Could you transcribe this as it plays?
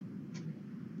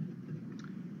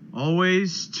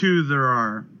Always two there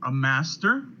are, a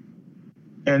master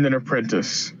and an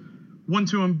apprentice, one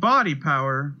to embody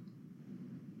power,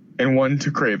 and one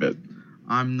to crave it.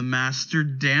 I'm the master,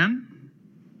 Dan.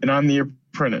 And I'm the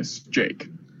apprentice, Jake.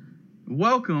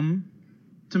 Welcome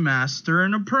to Master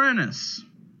and Apprentice.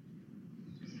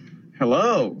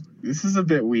 Hello. This is a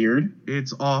bit weird.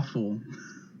 It's awful.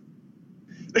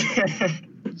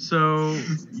 So,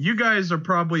 you guys are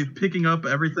probably picking up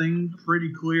everything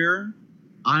pretty clear.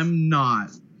 I'm not.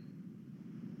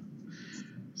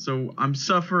 So, I'm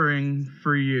suffering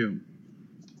for you.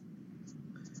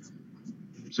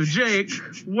 So, Jake,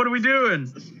 what are we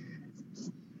doing?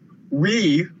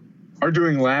 We are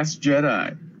doing Last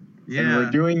Jedi. Yeah. And we're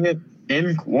doing it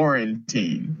in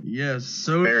quarantine. Yes,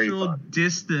 social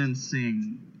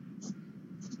distancing.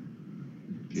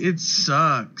 It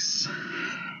sucks.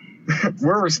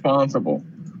 We're responsible.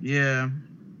 Yeah.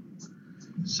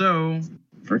 So,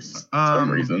 for some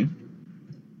reason.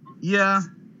 Yeah.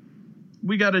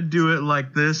 We got to do it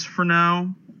like this for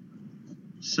now.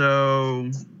 So,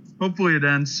 hopefully it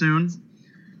ends soon.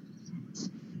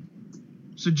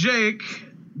 So, Jake,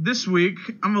 this week,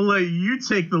 I'm going to let you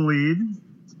take the lead.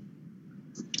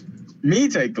 Me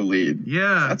take the lead?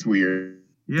 Yeah. That's weird.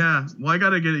 Yeah. Well, I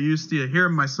got to get used to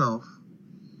hearing myself.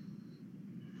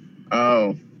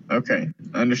 Oh, okay.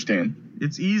 I understand.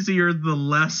 It's easier the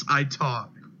less I talk.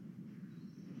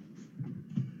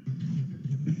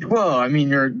 Well, I mean,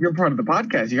 you're part of the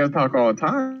podcast. You got to talk all the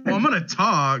time. Well, I'm going to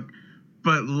talk,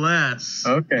 but less.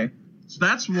 Okay. So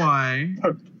that's why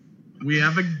we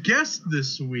have a guest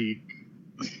this week.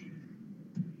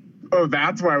 Oh,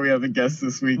 that's why we have a guest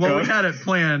this week. Well, we had it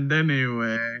planned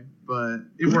anyway, but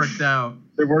it worked out.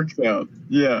 It worked out,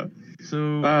 yeah.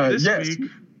 So this week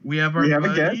we have our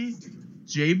buddy,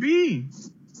 JB.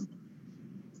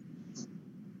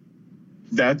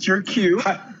 That's your cue.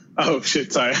 Oh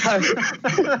shit! Sorry,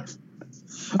 I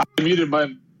muted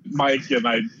my mic and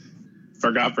I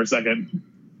forgot for a second.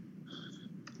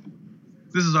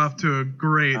 This is off to a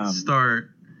great start.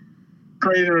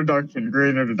 Great introduction.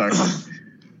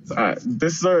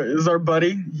 This is our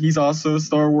buddy. He's also a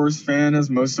Star Wars fan, as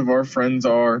most of our friends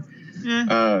are.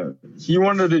 Yeah. He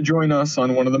wanted to join us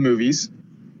on one of the movies.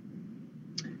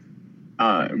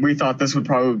 We thought this would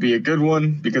probably be a good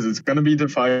one because it's going to be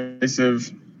divisive.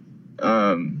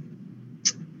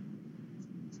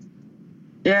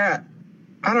 Yeah,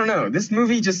 I don't know. This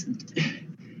movie just...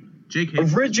 Jake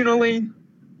originally,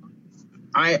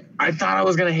 I thought I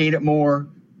was going to hate it more,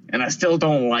 and I still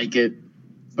don't like it.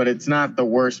 But it's not the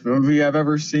worst movie I've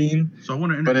ever seen. So I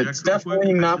want to interject. But it's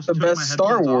definitely not the best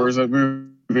Star Wars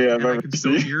movie I've ever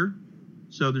seen. Hear,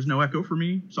 so there's no echo for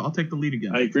me. So I'll take the lead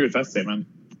again. I agree with that statement.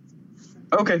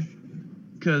 Okay.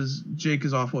 Because Jake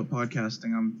is awful at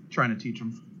podcasting. I'm trying to teach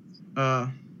him. But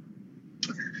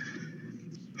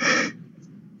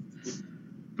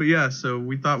yeah, so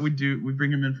we thought we'd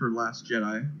bring him in for Last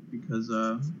Jedi because,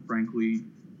 frankly,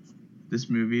 this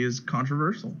movie is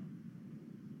controversial.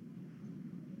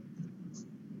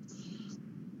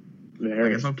 I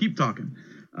guess I'll keep talking.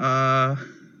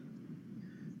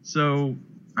 So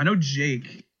I know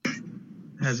Jake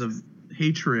has a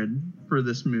hatred for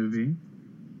this movie.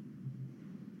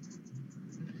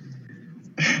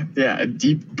 Yeah, a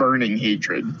deep burning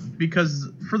hatred. Because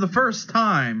for the first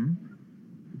time,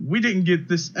 we didn't get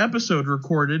this episode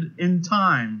recorded in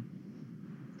time.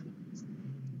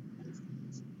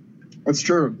 That's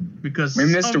true. Because we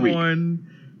missed someone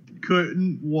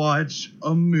couldn't watch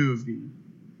a movie.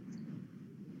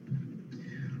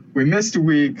 We missed a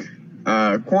week.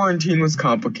 Quarantine was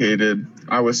complicated.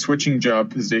 I was switching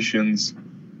job positions.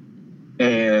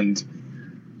 And,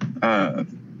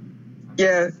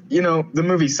 yeah, the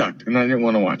movie sucked, and I didn't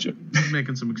want to watch it.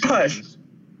 Making some excuses.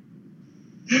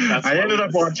 But I ended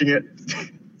up watching it.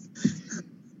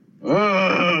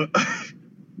 That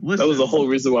was the whole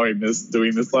reason why we missed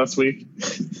doing this last week.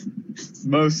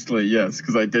 Mostly, yes,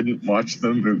 because I didn't watch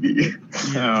the movie.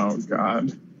 Oh,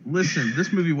 God. Listen,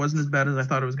 this movie wasn't as bad as I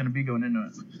thought it was going to be going into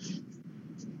it.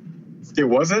 It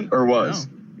wasn't, or was?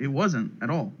 No, it wasn't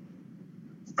at all.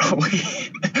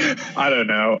 I don't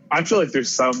know. I feel like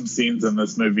there's some scenes in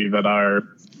this movie that are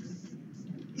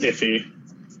iffy.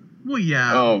 Well,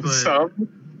 yeah. Oh, but some?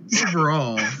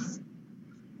 Overall.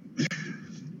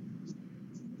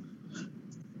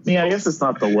 Yeah, I guess it's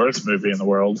not the worst movie in the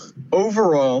world.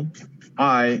 Overall,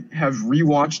 I have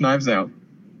rewatched Knives Out.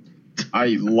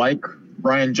 I like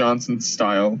Rian Johnson's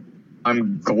style.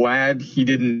 I'm glad he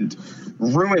didn't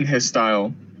ruin his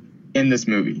style in this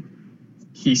movie.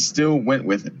 He still went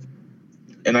with it.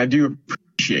 And I do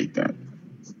appreciate that.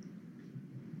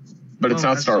 but it's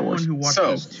not as Star someone Wars. who watched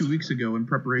So, this 2 weeks ago in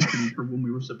preparation for when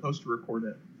we were supposed to record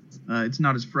it, it's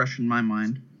not as fresh in my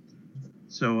mind.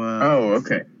 So,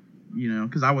 okay. you know,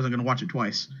 because I wasn't gonna watch it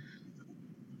twice.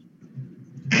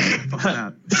 Fuck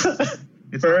that.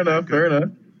 It's Fair not that enough. good. Fair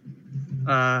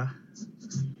enough.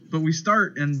 But we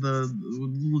start and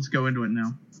let's go into it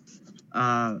now.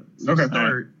 We Okay.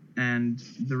 start and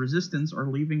the Resistance are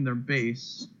leaving their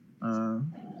base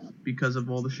because of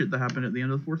all the shit that happened at the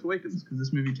end of The Force Awakens. Because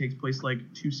this movie takes place like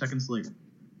 2 seconds later.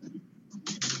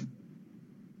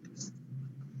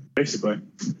 Basically.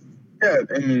 Yeah,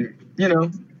 I mean, you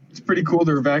know, it's pretty cool.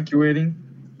 They're evacuating.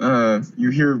 You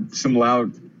hear some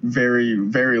loud, very,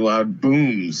 very loud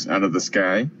booms out of the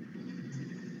sky.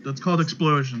 That's called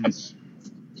explosions.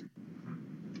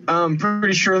 I'm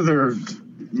pretty sure they're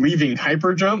leaving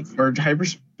hyperjump or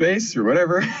hyperspace or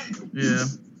whatever. Yeah.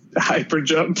 Hyper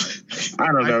jump. I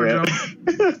don't know yet.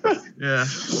 Yeah.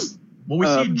 Well, we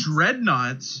see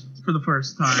dreadnoughts for the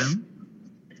first time.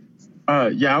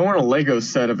 Yeah, I want a Lego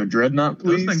set of a dreadnought,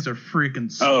 please. Those things are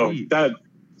freaking Oh, sweet. that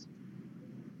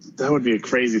would be a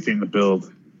crazy thing to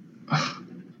build.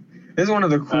 This is one of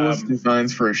the coolest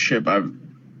designs for a ship I've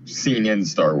seen in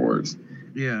Star Wars.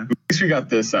 Yeah. At least we got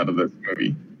this out of this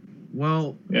movie.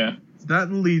 Well, Yeah.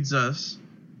 that leads us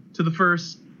to the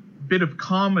first bit of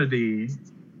comedy,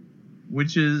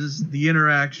 which is the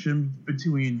interaction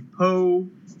between Poe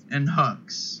and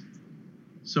Hux.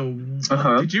 So,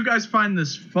 did you guys find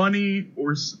this funny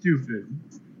or stupid?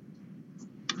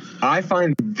 I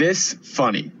find this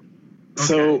funny. Okay.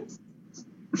 So,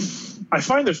 I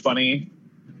find it funny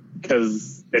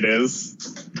because it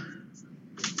is.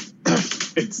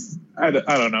 I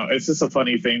don't know. It's just a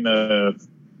funny thing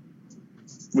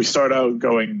we start out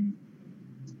going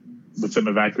with them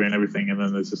evacuating everything, and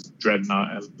then there's this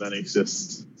dreadnought, and then he's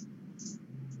just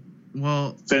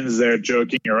Finn's there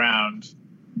joking around,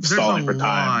 stalling for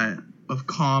time. There's a lot of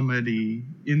comedy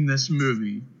in this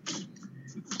movie,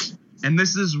 and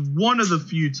this is one of the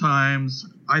few times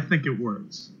I think it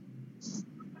works.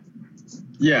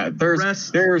 Yeah, there's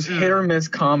hit or miss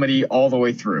comedy all the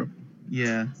way through.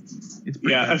 Yeah, it's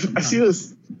I see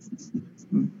this.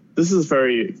 This is a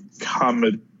very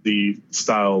comedy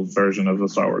style version of the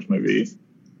Star Wars movie.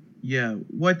 Yeah,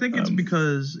 well, I think it's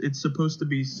because it's supposed to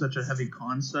be such a heavy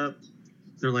concept.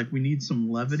 They're like, we need some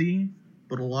levity,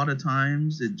 but a lot of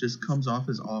times it just comes off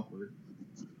as awkward.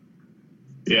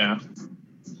 Yeah.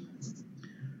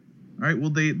 All right,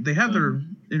 well, they have their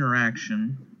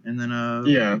interaction, and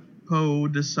then Poe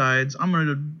decides, I'm going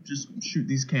to just shoot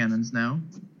these cannons now.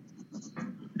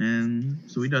 And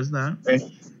so he does that.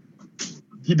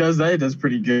 He does that. He does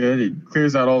pretty good. He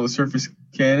clears out all the surface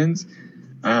cannons.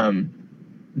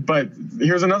 But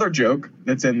here's another joke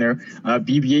that's in there.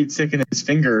 BB-8 sticking his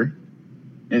finger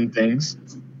in things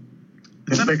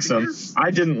to fix them. I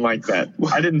didn't like that.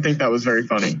 I didn't think that was very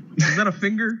funny. Is that a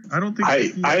finger? I don't think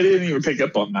I didn't even pick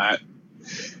up on that.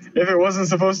 If it wasn't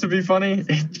supposed to be funny,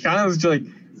 it kind of was like,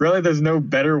 really, there's no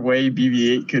better way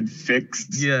BB-8 could fix.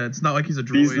 Yeah, it's not like he's a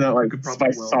droid. He's not like by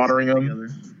weld soldering them. together.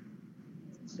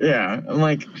 Yeah, I'm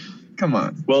like, come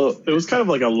on. Well, it was kind of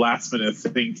like a last minute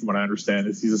thing from what I understand.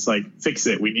 Is he's just like, fix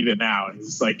it, we need it now. And he's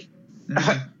just like,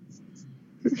 I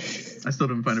still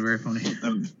didn't find it very funny.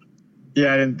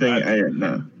 Yeah, I didn't think.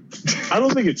 No. I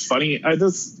don't think it's funny. I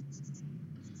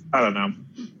don't know.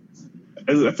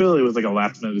 I feel like it was like a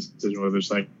last minute decision where there's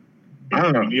like, I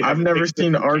don't know. I've never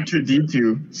seen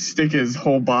R2-D2 stick his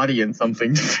whole body in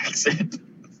something to fix it.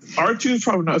 R2 is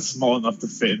probably not small enough to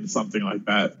fit in something like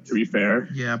that, to be fair.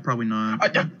 Yeah, probably not.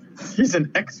 He's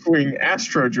an X-Wing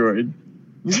astro droid.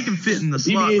 Well, he can fit in the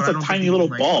slot, BB-8's but I a don't tiny think he little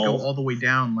can, ball. go all the way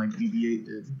down like BB-8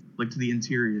 did, like to the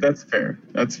interior. That's fair.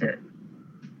 That's fair.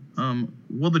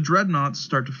 Well, the dreadnoughts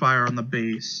start to fire on the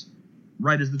base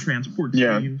right as the transports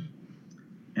leave.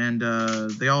 And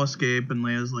they all escape, and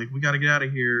Leia's like, we gotta get out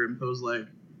of here. And Poe's like,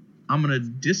 I'm gonna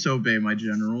disobey my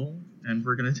general, and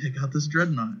we're gonna take out this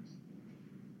dreadnought.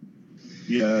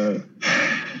 Yeah.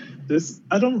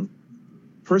 I don't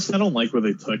like where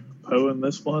they took Poe in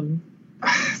this one.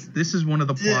 This is one of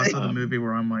the plots of the movie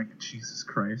where I'm like, Jesus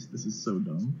Christ, this is so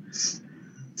dumb.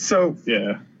 So,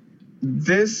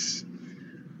 this,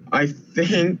 I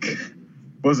think,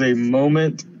 was a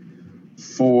moment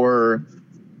for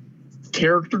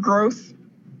character growth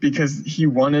because he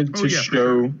wanted to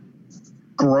show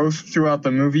growth throughout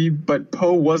the movie, but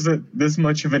Poe wasn't this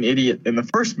much of an idiot in the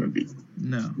first movie.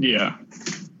 No. Yeah.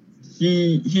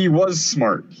 He was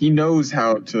smart. He knows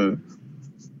how to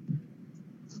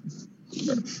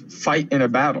fight in a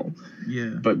battle.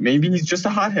 Yeah. But maybe he's just a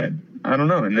hothead. I don't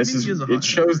know. And it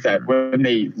shows that when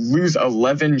they lose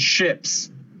 11 ships.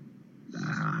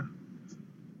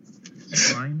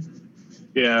 fine.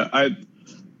 Yeah,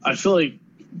 I feel like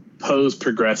Poe's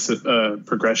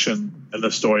progression in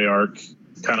the story arc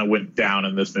kind of went down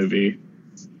in this movie.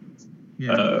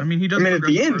 Yeah, I mean, he does. at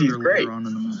the end, he's great. On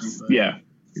in the movie, but yeah,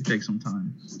 it takes some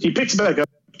time. He picks back up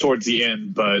towards the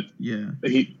end, but yeah,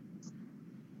 he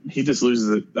just loses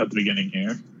it at the beginning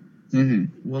here.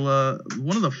 Mm-hmm. Well,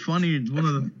 one of the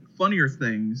funnier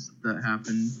things that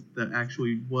happened that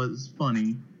actually was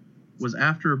funny was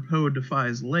after Poe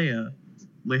defies Leia.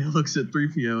 Leia looks at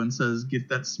 3PO and says, "Get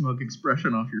that smug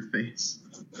expression off your face,"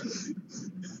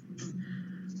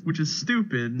 which is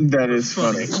stupid. That is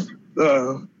funny.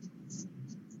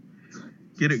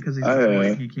 Get it? Because he's a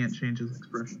boy, he can't change his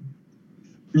expression.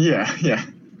 Yeah.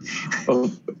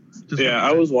 Well,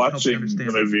 I was watching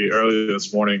the movie earlier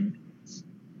this morning,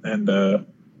 and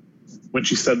when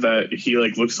she said that, he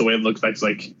like looks away and looks back,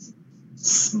 like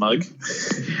smug.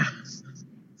 Yeah.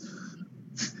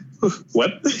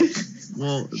 What?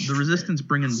 Well, the Resistance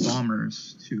bring in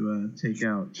bombers to take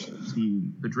out the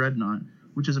Dreadnought,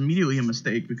 which is immediately a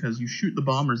mistake because you shoot the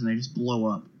bombers and they just blow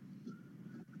up.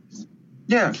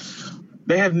 Yeah.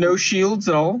 They have no shields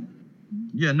at all.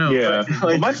 Yeah, no. Yeah.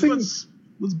 Let's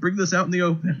bring this out in the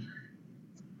open.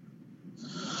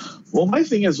 Well, my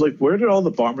thing is, like, where did all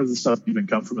the bombers and stuff even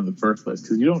come from in the first place?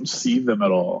 Because you don't see them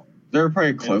at all. They're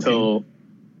probably cloaking.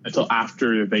 Until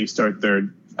after they start their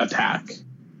attack.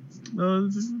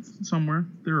 Somewhere.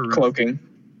 They're around. Cloaking.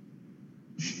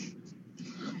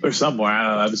 Or somewhere. I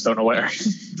don't know. I just don't know where.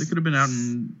 They could have been out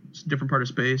in a different part of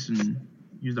space and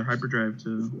used their hyperdrive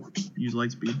to use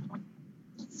light speed.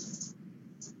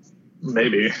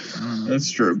 Maybe. That's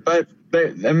true. But,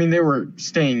 they were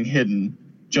staying hidden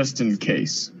just in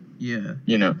case. Yeah.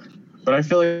 You know. But I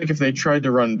feel like if they tried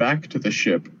to run back to the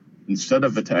ship instead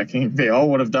of attacking, they all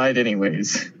would have died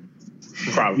anyways.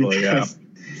 Probably, yeah.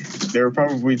 They were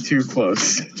probably too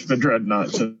close to the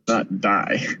Dreadnought to not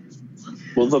die.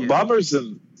 Well, the bombers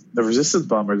and the Resistance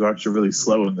bombers are actually really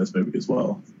slow in this movie as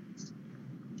well.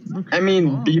 I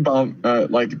mean,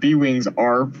 B-wings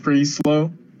are pretty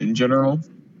slow in general.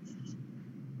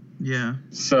 Yeah.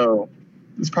 So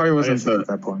this probably wasn't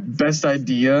the best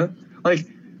idea. Like,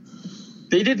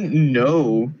 they didn't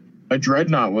know a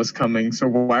Dreadnought was coming, so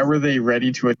why were they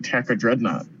ready to attack a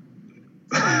Dreadnought?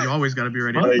 You always got to be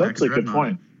ready to attack that's a good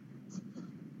point.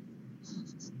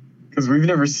 Because we've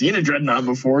never seen a Dreadnought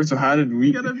before, so how did we...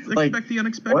 You gotta expect the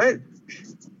unexpected. What?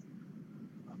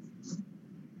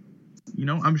 You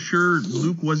know, I'm sure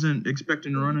Luke wasn't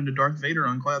expecting to run into Darth Vader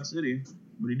on Cloud City,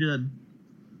 but he did.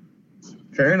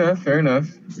 Fair enough.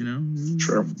 You know?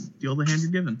 True. Deal the hand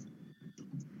you're given.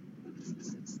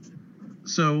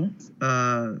 So,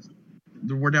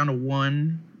 we're down to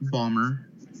one bomber,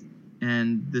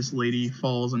 and this lady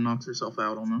falls and knocks herself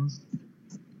out almost.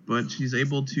 But she's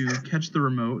able to catch the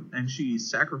remote, and she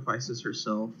sacrifices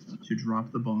herself to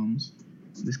drop the bombs.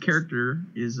 This character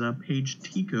is Paige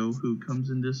Tico, who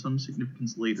comes into some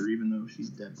significance later, even though she's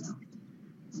dead now.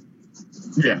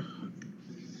 Yeah.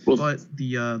 But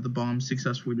the bombs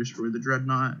successfully destroy the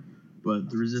Dreadnought, but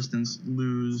the Resistance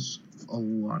lose a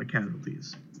lot of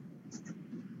casualties,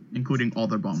 including all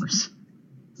their bombers.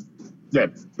 Yeah,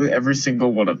 every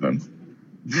single one of them.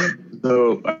 Yep.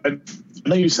 So I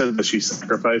know you said that she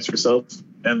sacrificed herself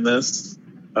in this.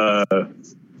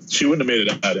 She wouldn't have made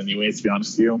it out anyway, to be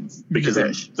honest with you, because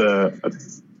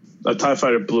a TIE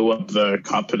fighter blew up the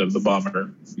cockpit of the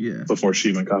bomber before she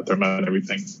even got there and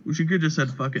everything. Well, she could have just said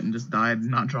fuck it and just died and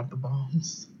not dropped the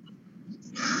bombs.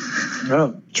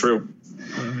 Yeah, true.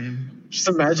 I mean, just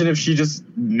imagine if she just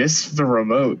missed the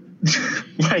remote.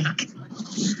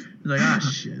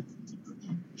 Shit.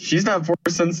 She's not force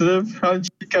sensitive. How did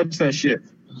she catch that shit?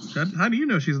 How do you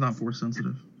know she's not force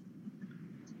sensitive?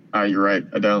 You're right.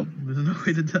 I don't. There's no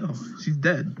way to tell. She's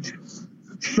dead.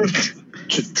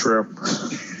 True.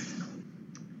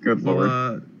 Good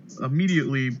lord.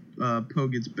 Immediately, Poe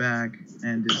gets back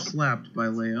and is slapped by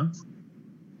Leia.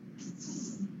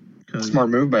 Smart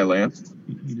move by Leia.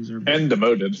 He deserved it. And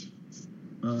demoted.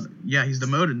 Yeah, he's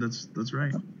demoted. That's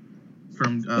right.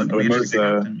 From commander to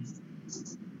captain.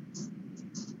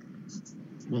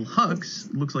 Well,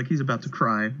 Hux looks like he's about to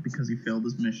cry because he failed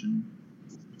his mission,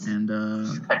 and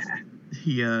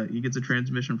he gets a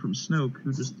transmission from Snoke,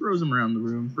 who just throws him around the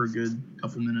room for a good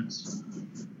couple minutes.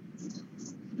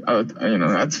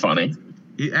 That's funny.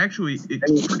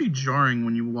 It's pretty jarring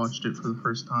when you watched it for the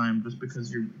first time, just because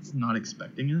you're not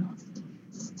expecting it.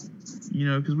 You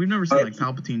know, because we've never seen like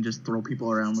Palpatine just throw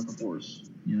people around with the Force.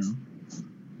 You know.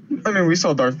 I mean, we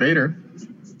saw Darth Vader.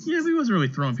 Yeah, but he wasn't really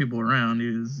throwing people around. He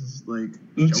was just like.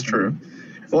 It's true.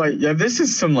 This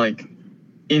is some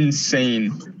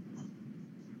insane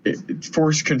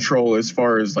force control as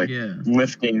far as like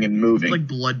lifting and moving. Like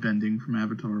bloodbending from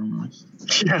Avatar almost.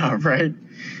 Yeah, right.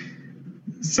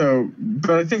 So,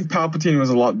 but I think Palpatine was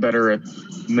a lot better at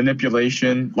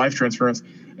manipulation, life transference,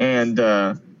 and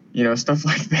stuff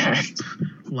like that.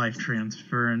 Life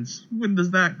transference. When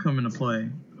does that come into play?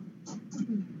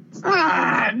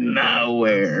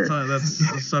 Nowhere. That's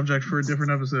a subject for a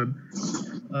different episode.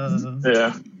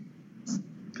 Yeah.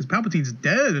 Because Palpatine's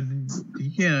dead. He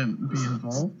can't be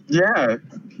involved. Yeah.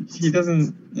 He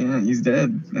doesn't. Yeah, he's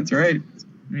dead. That's right.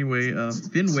 Anyway,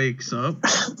 Finn wakes up,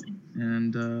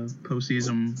 and Poe sees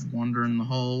him wandering the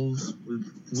halls with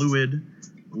fluid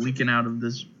leaking out of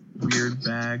this weird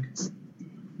bag.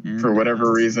 And, for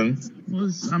whatever reason.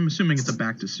 I'm assuming it's a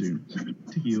bacta suit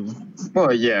to heal.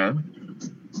 Well, yeah.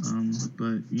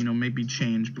 But, maybe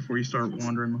change before you start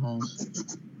wandering the halls.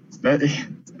 That's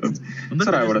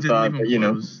what I would have thought, but,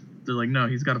 They're like, no,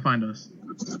 he's got to find us.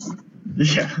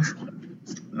 Yeah.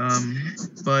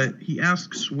 But he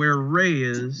asks where Rey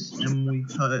is, and we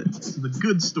cut to the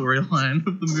good storyline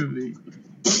of the movie.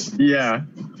 Yeah.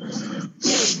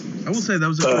 I will say that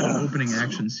was a good opening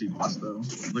action sequence, though.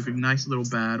 Like a nice little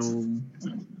battle,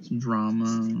 some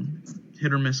drama,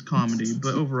 hit or miss comedy,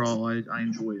 but overall, I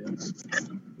enjoy it.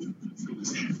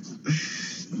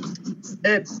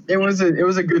 It was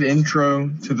a good intro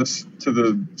to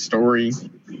the story.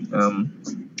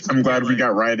 I'm glad we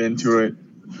got right into it.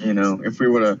 If we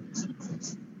would have,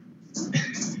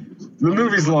 the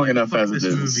movie's long enough as it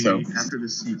is. So after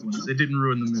this sequence, it didn't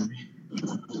ruin the movie.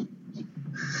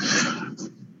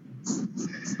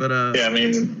 But yeah, I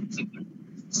mean,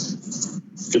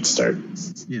 good start.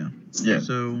 Yeah. Yeah.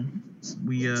 So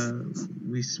we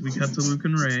cut to Luke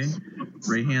and Rey.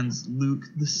 Rey hands Luke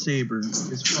the saber,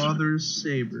 his father's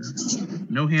saber,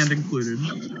 no hand included.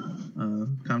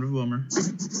 Kind of a bummer.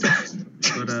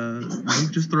 But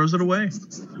Luke just throws it away.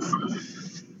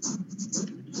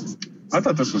 I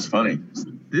thought this was funny.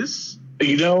 This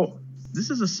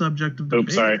is a subject of debate.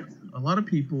 Oops, sorry. A lot of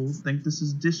people think this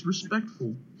is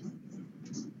disrespectful.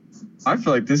 I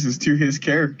feel like this is to his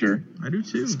character. I do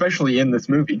too. Especially in this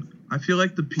movie. I feel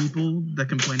like the people that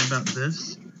complain about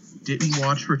this didn't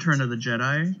watch Return of the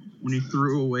Jedi when he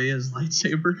threw away his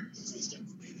lightsaber.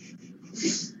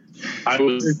 I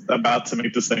was about to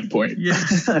make the same point. Yeah.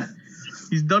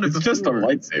 He's done it before. It's just a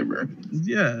lightsaber.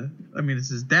 Yeah. I mean, it's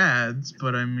his dad's,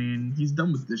 but I mean, he's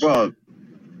done with this shit. Shit.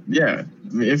 Yeah.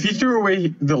 I mean, if he threw away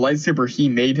the lightsaber he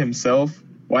made himself,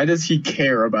 why does he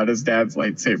care about his dad's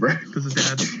lightsaber? Because his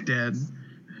dad's dead.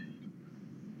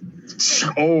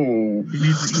 Oh. He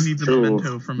needs a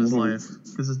memento from his life.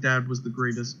 Because his dad was the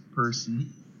greatest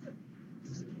person.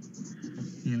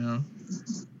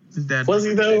 His dad never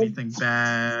did anything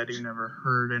bad. He never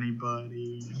hurt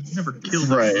anybody. He never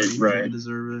killed anybody. Right. He didn't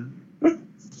deserve it.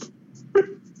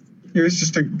 He was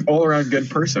just an all-around good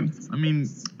person. I mean,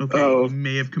 okay, he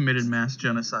may have committed mass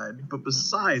genocide, but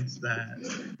besides that...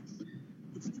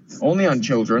 Only on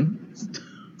children.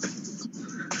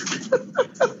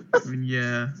 I mean,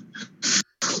 yeah.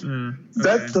 Okay.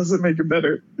 That doesn't make it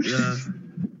better. Yeah.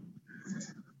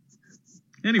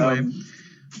 Anyway,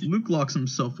 Luke locks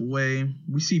himself away.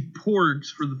 We see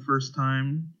porgs for the first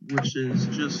time, which is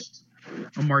just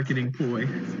a marketing ploy.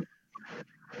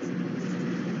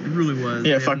 It really was.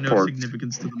 Yeah, they fuck have no porgs.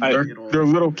 Significance to the movie at all. They're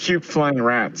little cute flying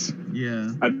rats.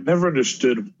 Yeah. I never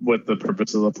understood what the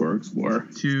purpose of the porgs were.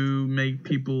 To make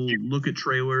people look at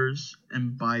trailers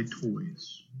and buy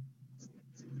toys.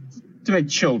 To make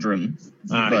children.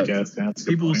 I guess that's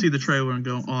people will see the trailer and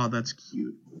go, "Oh, that's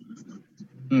cute."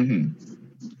 Mm-hmm.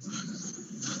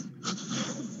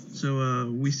 So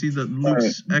we see that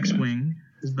Luke's X-wing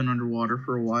has been underwater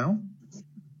for a while.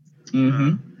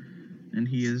 Mm-hmm. And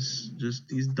he's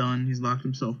done. He's locked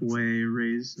himself away.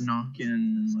 Rey's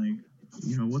knocking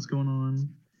and what's going on?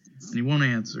 And he won't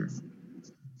answer.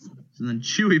 So then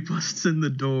Chewie busts in the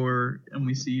door, and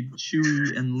we see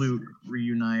Chewie and Luke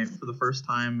reunite for the first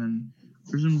time in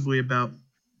presumably about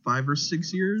 5 or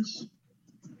 6 years.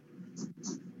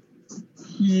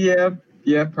 Yeah,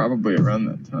 probably around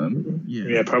that time.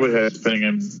 Yeah, probably depending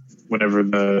on whenever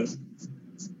the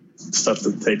stuff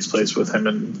that takes place with him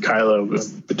and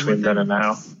Kylo between then and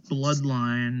now.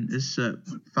 Bloodline is set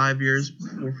 5 years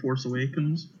before Force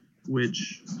Awakens,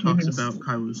 which talks about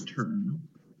Kylo's turn.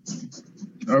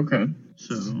 Okay.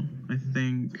 So I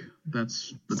think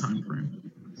that's the time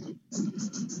frame.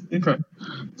 Okay.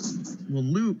 Well,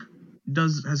 Luke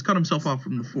has cut himself off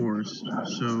from the Force,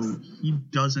 so he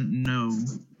doesn't know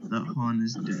that Han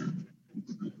is dead.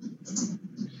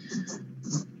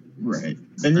 Right.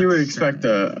 And you would expect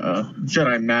a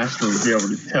Jedi Master would be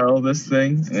able to tell this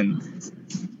thing and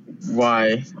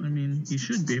why. I mean, he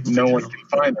should be able. No to one can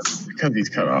find him because he's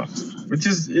cut off, which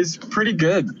is pretty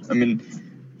good. I mean,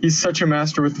 he's such a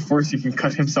master with the Force, he can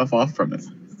cut himself off from it.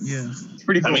 Yeah, it's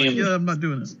pretty cool. I mean, yeah, I'm not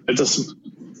doing it. It's a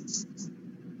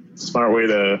smart way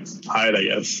to hide, I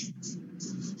guess.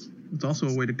 It's also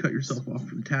a way to cut yourself off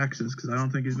from taxes, because I don't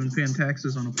think he's been paying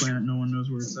taxes on a planet no one knows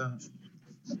where it's at.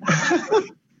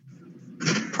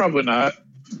 Probably not.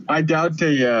 I doubt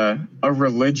a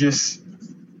religious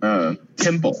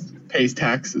temple pays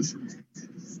taxes.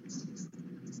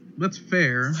 That's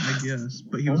fair, I guess.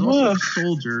 But he was also a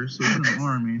soldier, so he's in the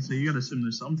army, so you gotta assume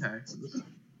there's some taxes.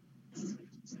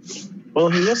 Well,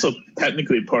 he's also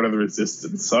technically part of the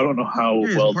resistance, so I don't know how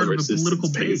well the resistance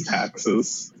pays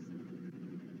taxes.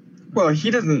 Well,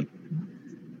 he doesn't.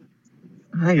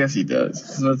 I guess he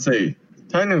does. Let's say,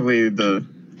 technically, the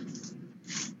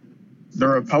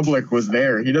Republic was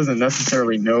there. He doesn't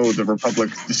necessarily know the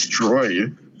Republic's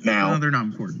destroyed now. No, they're not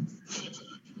important.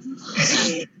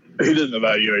 He doesn't know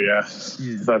that either, yeah.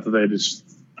 The fact that they just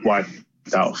wiped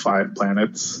out 5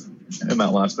 planets in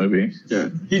that last movie. Yeah.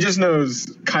 He just knows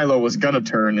Kylo was gonna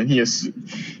turn, and he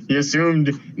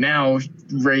assumed now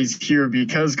Rey's here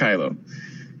because Kylo.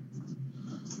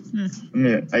 I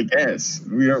mean, I guess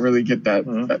we don't really get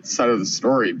that side of the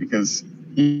story because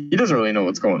he doesn't really know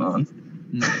what's going on.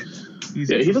 No. He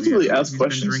doesn't really ask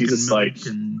questions. He's just like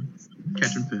and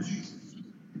catching fish.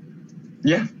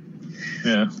 Yeah.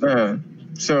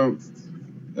 So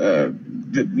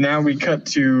now we cut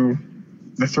to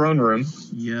the throne room.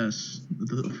 Yes,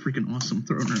 the freaking awesome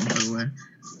throne room, by the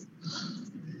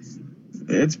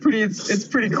way. It's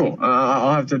pretty cool.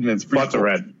 I'll have to admit, it's pretty. Lots of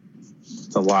red.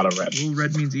 It's a lot of red. Well,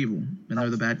 red means evil, and they're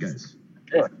the bad guys.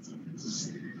 Yeah.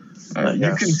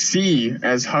 You can see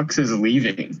as Hux is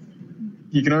leaving,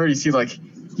 you can already see like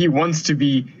he wants to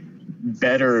be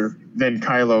better than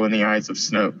Kylo in the eyes of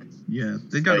Snoke. Yeah,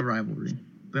 they got a rivalry.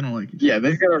 They don't like each other.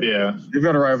 Yeah, they've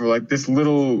got a rivalry, like this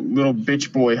little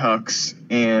bitch boy Hux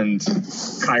and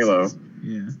Kylo.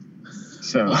 Yeah.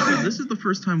 So this is the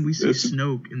first time we see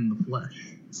Snoke in the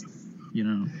flesh. You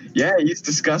know. Yeah, he's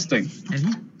disgusting. And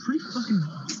he's pretty fucking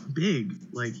big.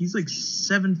 Like he's like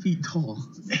 7 feet tall.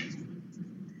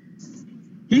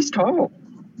 He's tall.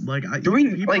 Like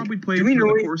he probably played. Do we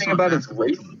know anything about his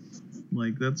race?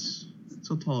 Like that's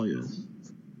how tall he is.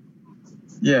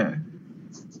 Yeah.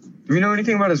 Do we know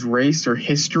anything about his race or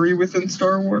history within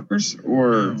Star Wars?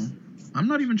 Or no. I'm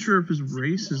not even sure if his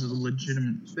race is a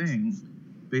legitimate thing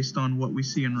based on what we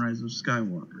see in Rise of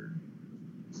Skywalker.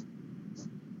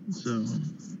 So,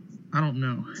 I don't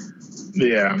know.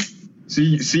 Yeah. So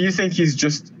you think he's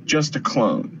just a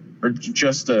clone? Or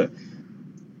just a...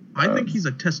 I think he's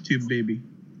a test tube baby.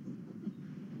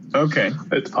 Okay.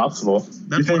 It's possible.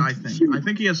 That's what I think. I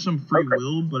think he has some free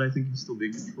will, but I think he's still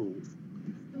being controlled.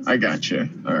 I gotcha.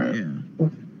 All right. Yeah.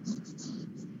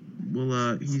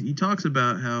 Well, he talks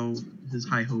about how his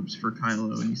high hopes for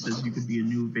Kylo, and he says you could be a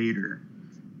new Vader,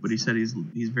 but he said he's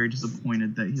very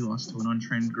disappointed that he lost to an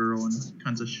untrained girl and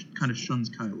kind of shuns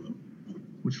Kylo,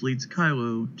 which leads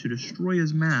Kylo to destroy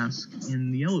his mask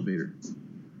in the elevator.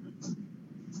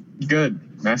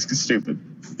 Good. Mask is stupid.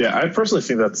 Yeah, I personally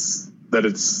think that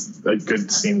it's a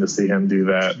good scene to see him do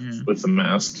that with the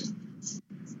mask.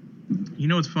 You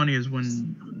know what's funny is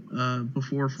when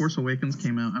before Force Awakens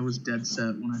came out, I was dead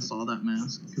set when I saw that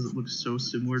mask because it looked so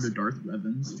similar to Darth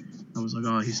Revan's. I was like,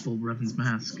 oh, he stole Revan's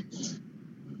mask.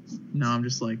 Now I'm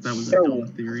just like, that was a dumb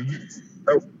theory.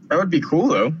 Oh, that would be cool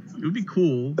though. It would be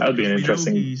cool. That would be an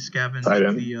interesting. He scavenged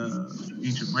the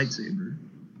ancient lightsaber,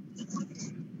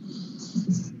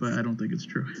 but I don't think it's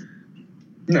true.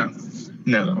 No.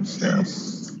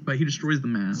 But he destroys the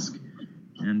mask,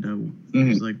 and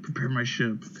he's like, prepare my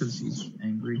ship because he's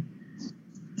angry.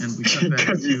 And we cut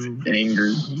back to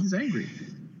angry. He's angry.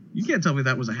 You can't tell me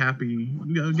that was a happy.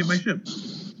 You gotta get my ship.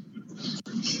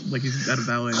 Like he's at a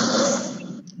ballet.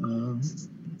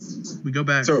 We go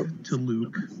back to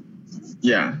Luke.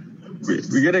 Yeah,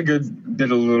 we get a good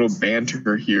bit of little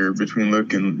banter here between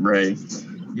Luke and Rey.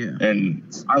 Yeah, and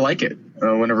I like it.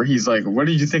 Whenever he's like, "What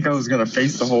did you think I was gonna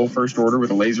face the whole First Order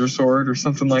with a laser sword or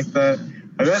something like that?" I mean,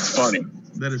 that's funny.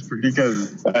 That is pretty.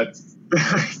 Because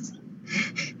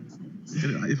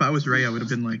if I was Rey, I would have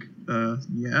been like,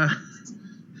 yeah.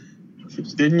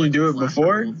 Didn't you do it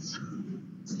before?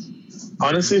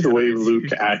 Honestly, the way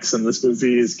Luke acts in this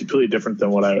movie is completely different than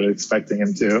what I was expecting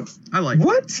him to. I like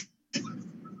what?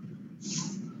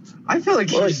 I feel like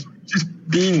he's just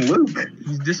being Luke.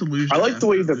 He's disillusioned. I like the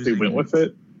way that they went with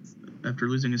it. After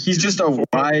losing his... He's just a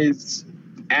wise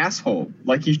asshole,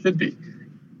 like he should be.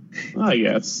 I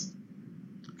guess.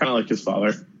 Kind of like his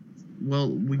father.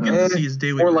 Well, we get to see his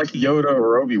daily Or like routine. Yoda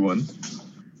or Obi-Wan.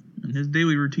 And his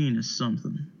daily routine is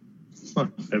something.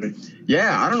 Maybe.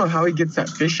 Yeah, I don't know how he gets that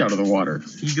fish out of the water.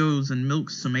 He goes and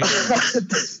milks some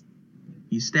aliens.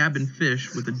 He's stabbing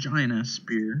fish with a giant-ass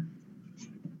spear.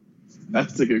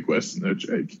 That's a good question, though,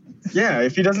 Jake. Yeah,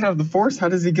 if he doesn't have the force, how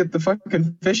does he get the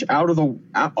fucking fish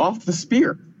off the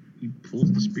spear? He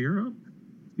pulls the spear up.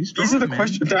 He's strong, These are the man.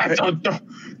 questions.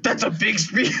 That's a big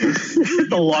spear.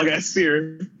 The long-ass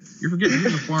spear. You're forgetting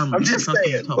he's a farmer. I'm just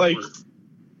saying, like,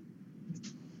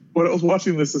 when I was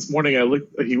watching this morning, I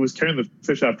looked. He was carrying the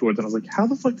fish afterwards, and I was like, "How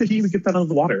the fuck did he even get that out of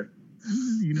the water?"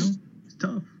 You know, it's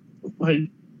tough. Like,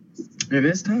 it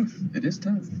is tough. It is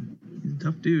tough. He's a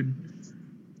tough dude.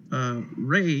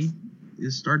 Rey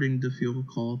is starting to feel a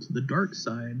call to the dark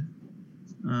side,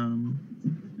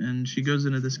 and she goes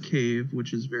into this cave,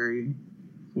 which is very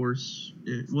well,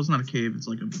 it's not a cave; it's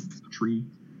like a tree.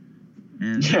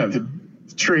 And yeah, the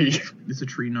tree. It's a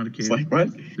tree, not a cave. It's like what?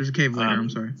 There's a cave later. I'm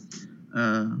sorry.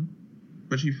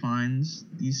 But she finds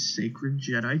these sacred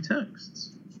Jedi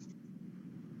texts,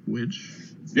 which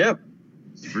Yep.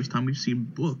 it's the first time we've seen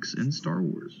books in Star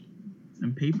Wars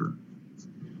and paper.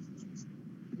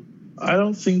 I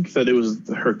don't think that it was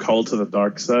her call to the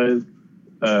dark side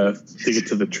to get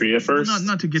to the tree at first.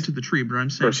 Not to get to the tree, but I'm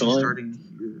saying she's Personally? starting to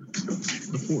hear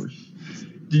the Force.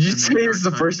 Did you And say it's the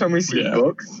dark first side. time we see Yeah.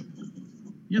 books?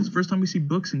 Yeah, it's the first time we see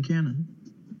books in canon.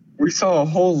 We saw a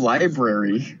whole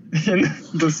library in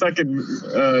the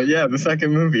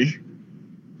second movie.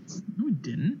 No, we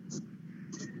didn't.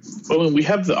 Well, we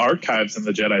have the archives in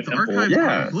the Jedi The Temple, archives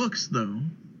Yeah. are books, though.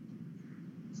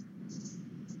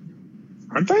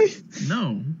 aren't they?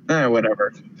 No,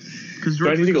 Whatever. because Do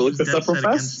I need to go look this up real fast?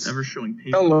 against ever showing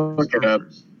paper. I'll look in it up. Star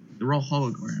Wars. They're all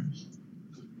holograms.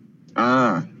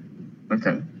 Ah.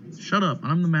 Okay. Shut up!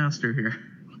 I'm the master here.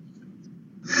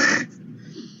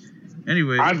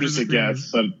 Anyway, I'm just a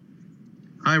guess, but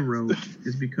I wrote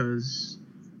is because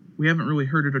we haven't really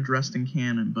heard it addressed in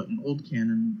canon, but in old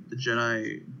canon,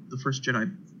 the first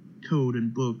Jedi code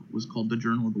and book was called the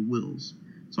Journal of the Wills.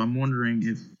 So I'm wondering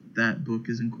if that book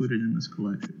is included in this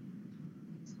collection.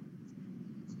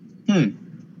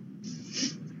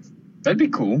 That'd be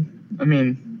cool. I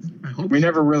mean, I hope we so.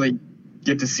 never really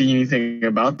get to see anything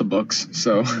about the books,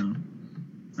 so No.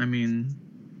 I mean,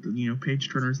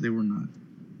 page turners, they were not.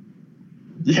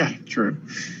 yeah, true.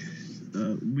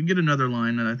 We get another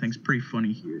line that I think is pretty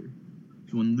funny here.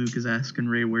 When Luke is asking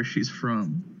Rey where she's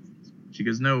from, she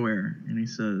goes, nowhere. And he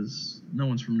says, no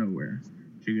one's from nowhere.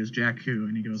 She goes, Jakku.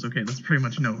 And he goes, okay, that's pretty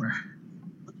much nowhere.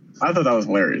 I thought that was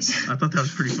hilarious. I thought that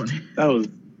was pretty funny. that was.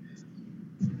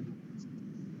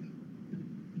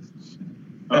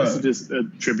 I also just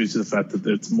attribute to the fact that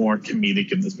it's more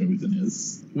comedic in this movie than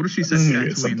is. What if she said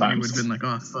Serious Tatooine? He sometimes. would have been like,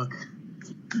 oh, fuck.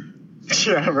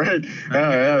 Yeah, right.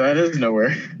 Yeah, that is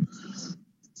nowhere.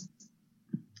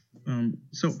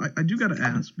 So I do got to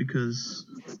ask, because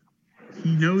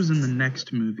he knows in the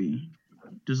next movie,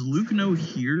 does Luke know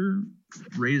here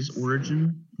Rey's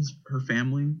origin, her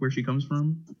family, where she comes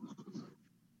from?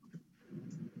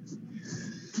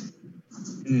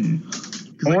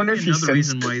 I wonder if he another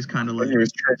reason sensed why he's kind of when like, he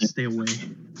was training. stay away.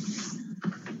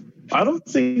 I don't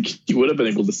think he would have been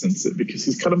able to sense it because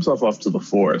he's cut himself off to the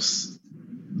Force.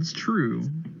 It's true.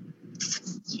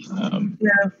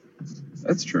 Yeah,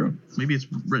 that's true. Maybe it's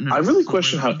written. in I really somewhere.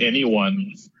 question how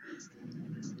anyone.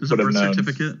 There's a would have birth known.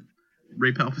 certificate.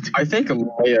 Ray Palpatine. I think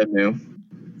Leia knew,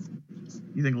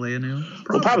 You think Leia knew?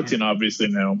 Well, Probably. Palpatine obviously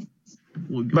knew.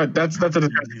 Well, but that's a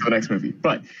discussion for the next movie.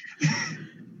 But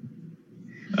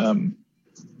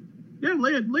yeah,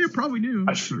 Leia probably knew.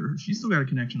 I- She's still got a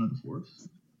connection to the Force,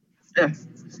 yeah,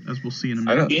 as we'll see in a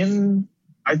I minute. don't.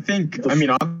 I think. I mean,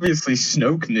 obviously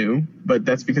Snoke knew, but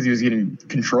that's because he was getting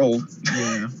controlled.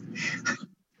 Yeah,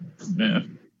 Yeah.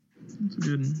 that's a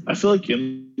good one. I feel like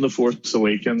in The Force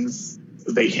Awakens,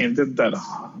 they hinted that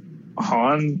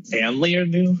Han and Leia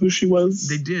knew who she was.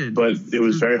 They did, But it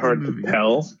was very hard to movie.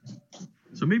 tell.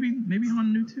 So maybe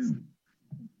Han knew too.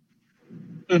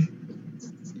 I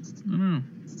don't know.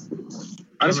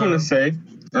 I just want to say,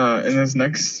 in this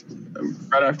next,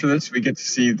 right after this, we get to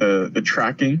see the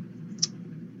tracking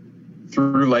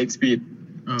through Lightspeed.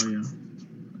 Oh yeah.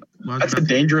 Well, I was That's a about to get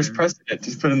dangerous there. precedent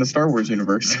to put in the Star Wars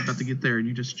universe. I was about to get there, and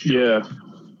you just Yeah.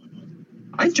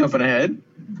 I'm jumping ahead.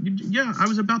 Yeah, I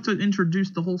was about to introduce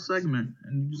the whole segment,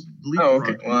 and you just leave. Oh,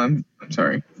 okay. Well, I'm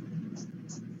sorry.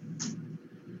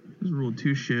 This Rule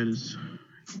 2 shit is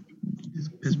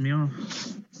pissed me off.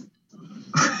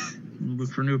 I'm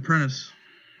look for a new apprentice.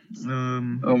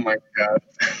 Oh my god.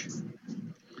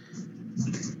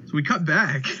 So we cut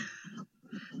back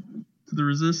to the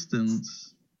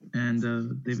Resistance, and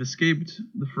they've escaped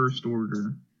the First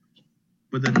Order.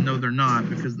 But then no, they're not,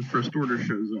 because the First Order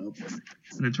shows up,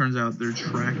 and it turns out they're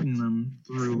tracking them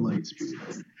through light speed.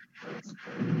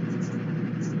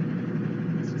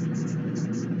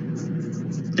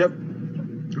 Yep.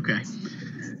 Okay.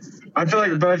 I feel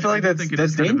like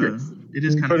that's dangerous. It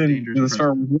is kind of dangerous. In the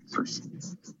Star Wars universe.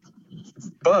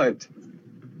 But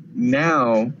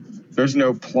now there's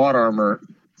no plot armor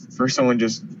for someone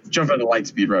just jumping to light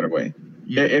speed right away.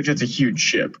 Yeah. If it's a huge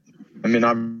ship. I mean,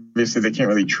 obviously they can't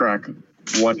really track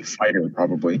one fighter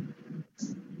probably.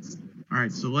 All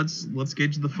right, so let's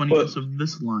gauge the funniness of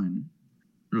this line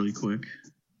really quick.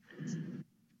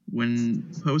 When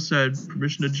Poe said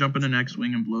permission to jump in an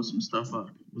X-wing and blow some stuff up,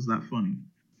 was that funny?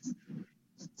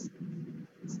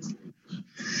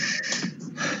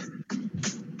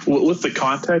 With the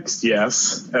context,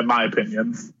 yes. In my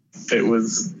opinion, it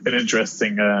was an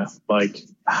interesting, do I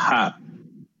have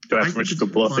permission to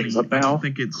blow things up now? I don't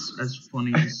think it's as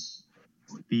funny as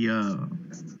the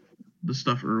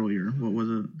stuff earlier. What was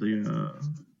it?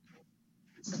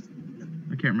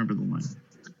 I can't remember the line.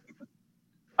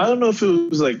 I don't know if it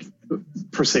was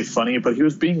per se funny, but he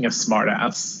was being a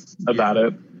smartass about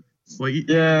it. Well,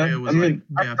 I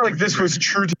feel like this was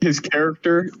true to his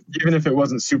character, even if it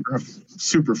wasn't super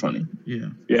funny. Yeah.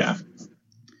 Yeah.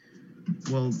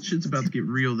 Well, shit's about to get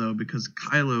real though, because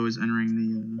Kylo is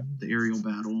entering the aerial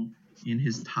battle in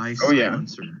his TIE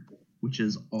silencer, which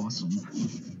is awesome.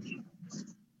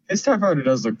 His TIE fighter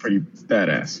does look pretty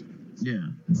badass. Yeah.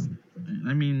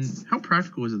 I mean, how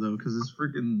practical is it though? Because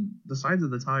the sides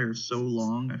of the TIE are so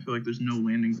long. I feel like there's no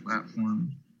landing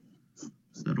platform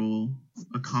that'll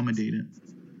accommodate it.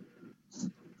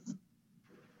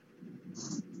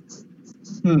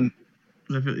 I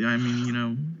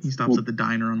mean, he stops at the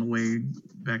diner on the way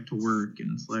back to work,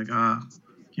 and it's like,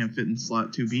 can't fit in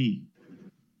slot 2B.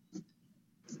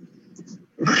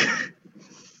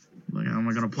 Like, how am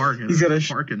I gonna park it? He's got to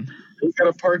park in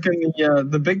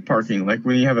the big parking. Like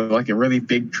when you have a really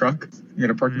big truck, you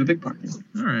gotta park in the big parking.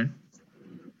 All right,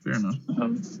 fair enough.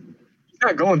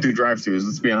 Not going through drive-thrus,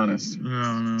 let's be honest.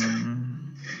 No.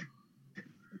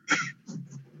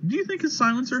 Do you think his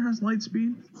silencer has light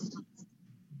speed?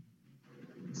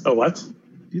 Oh, what? Do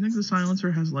you think the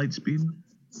silencer has light speed?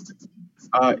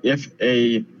 If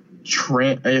a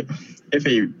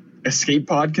escape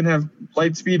pod can have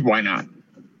light speed, why not?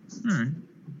 All right.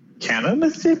 Can an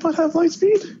escape pod have light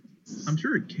speed? I'm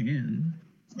sure it can.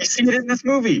 You see it in this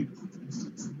movie.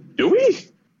 Do we?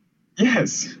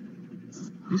 Yes.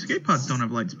 The escape pods don't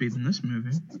have light speed in this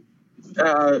movie.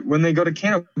 When they go to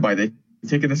Cannabis, they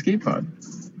take an escape pod.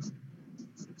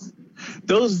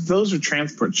 Those are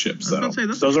transport ships, though.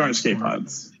 Those aren't escape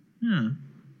pods. Yeah.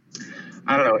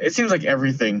 I don't know. It seems like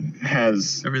everything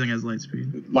has light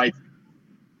speed.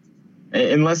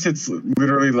 Unless it's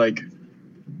literally like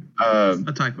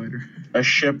a TIE fighter. A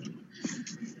ship.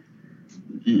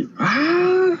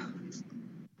 The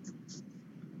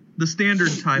standard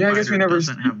TIE fighter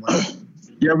doesn't have light speed.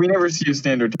 Yeah, we never see a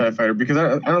standard TIE fighter because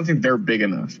I don't think they're big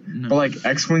enough. No. But like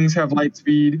X-wings have light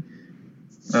speed.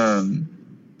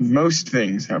 Most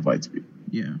things have light speed.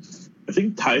 Yeah. I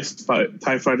think TIE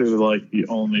fighters are like the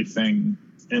only thing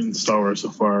in Star Wars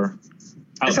so far.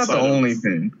 It's not the only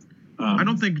thing. I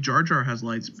don't think Jar Jar has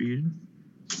light speed.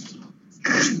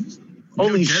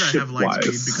 Only Jedi have light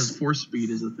speed because force speed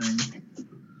is a thing.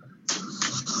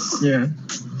 Yeah.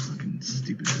 Fucking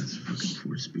stupid ass fucking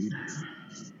force speed.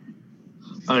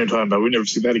 I know what you're talking about. We never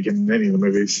see that again in any of the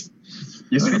movies.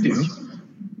 Yes, we do.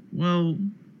 Well,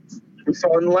 we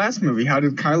saw in the last movie. How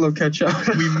did Kylo catch up?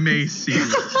 We may see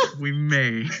it. We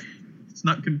may. It's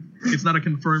not a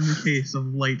confirmed case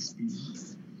of light speed.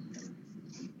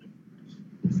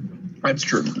 That's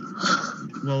true.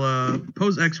 Well,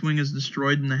 Poe's X-wing is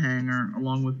destroyed in the hangar,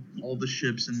 along with all the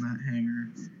ships in that hangar,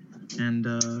 and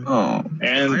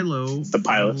Kylo the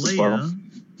pilots and as well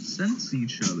sense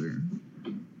each other.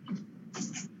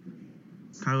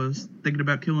 Kylo's thinking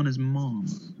about killing his mom,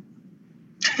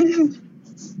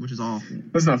 which is awful.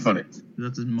 That's not funny.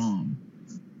 That's his mom.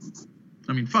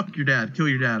 I mean, fuck your dad. Kill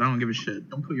your dad. I don't give a shit.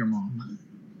 Don't kill your mom.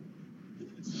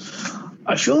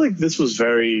 I feel like this was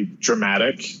very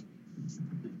dramatic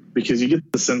because you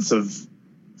get the sense of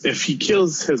if he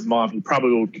kills his mom, he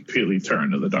probably will completely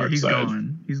turn to the dark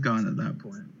side. He's gone at that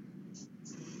point.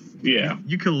 Yeah.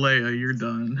 You kill Leia, you're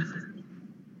done.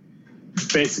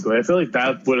 Basically, I feel like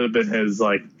that would have been his,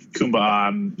 like, Kumbaya,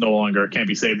 I'm no longer, can't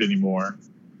be saved anymore.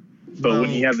 But when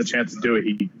he had the chance to do it,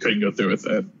 he couldn't go through with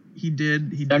it. He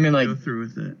did go through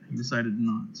with it. He decided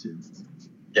not to.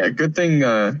 Yeah, good thing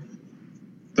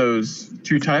those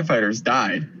two TIE fighters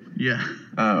died. Yeah.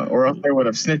 Or else they would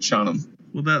have snitched on him.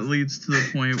 Well, that leads to the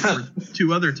point where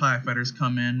 2 other TIE fighters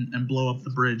come in and blow up the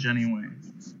bridge anyway.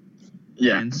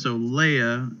 Yeah. And so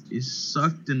Leia is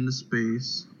sucked into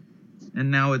space,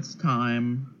 and now it's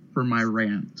time for my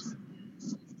rant.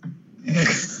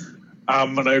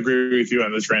 I'm going to agree with you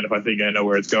on this rant if I think I know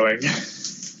where it's going.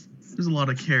 There's a lot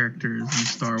of characters in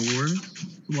Star Wars.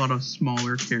 A lot of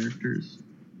smaller characters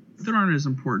that aren't as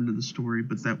important to the story,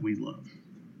 but that we love.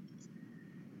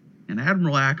 And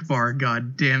Admiral Akbar,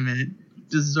 goddammit,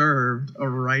 deserved a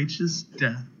righteous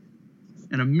death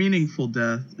and a meaningful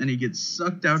death, and he gets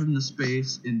sucked out into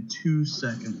space in 2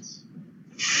 seconds.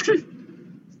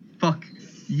 Fuck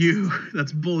you.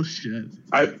 That's bullshit.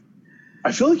 I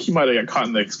feel like he might have got caught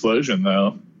in the explosion,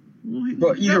 though.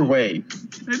 Well, either way,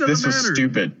 this was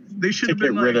stupid. They should have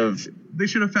been They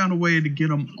should have found a way to get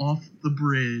him off the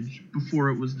bridge before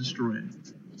it was destroyed.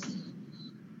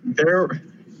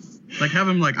 Have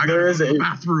him I gotta go to the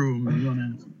bathroom and run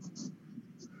out.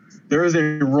 There is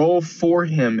a role for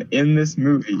him in this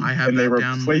movie. I have that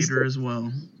down later as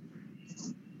well.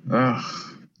 Ugh.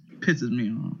 Pisses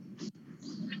me off.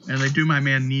 And they do my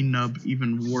man Knee Nub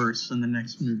even worse in the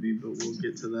next movie, but we'll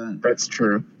get to that. That's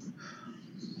true.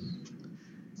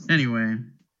 Anyway,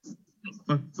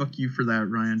 fuck you for that,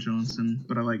 Rian Johnson,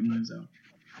 but I like Knives Out.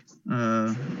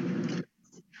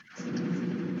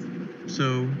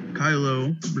 So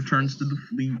Kylo returns to the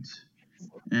fleet,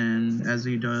 and as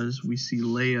he does, we see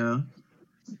Leia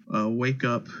wake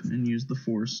up and use the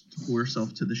Force to pull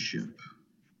herself to the ship.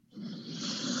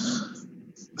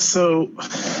 So,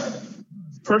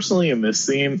 personally, in this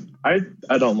scene, I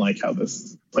don't like how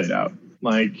this played out.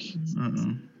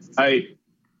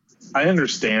 I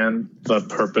understand the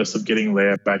purpose of getting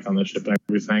Leia back on the ship and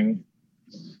everything,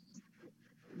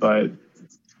 but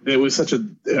I feel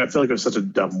like it was such a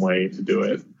dumb way to do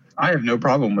it. I have no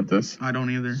problem with this. I don't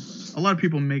either. A lot of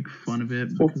people make fun of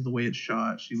it because of the way it's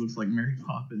shot. She looks like Mary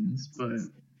Poppins, but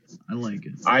I like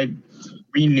it.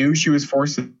 We knew she was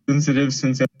Force sensitive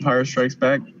since Empire Strikes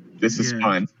Back. This is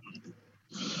fine.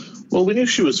 Well, we knew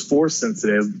she was Force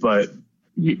sensitive, but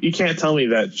you can't tell me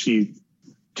that she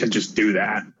can just do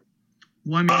that.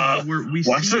 Well, I mean, we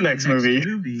watch see the next movie.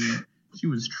 She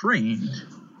was trained.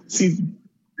 See,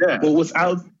 yeah. Well,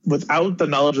 without the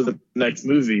knowledge of the next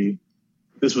movie,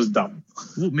 this was dumb.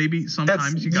 Well, maybe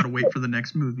sometimes you gotta wait for the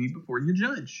next movie before you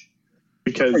judge.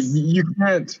 Because you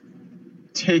can't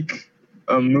take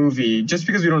a movie just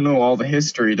because we don't know all the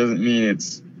history doesn't mean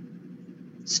it's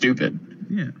stupid.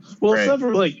 Yeah. Well,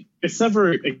 it's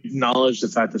never acknowledged the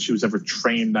fact that she was ever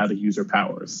trained how to use her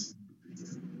powers.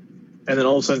 And then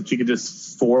all of a sudden she could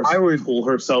just pull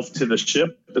herself to the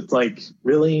ship. It's like,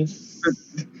 really?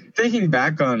 Thinking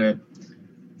back on it,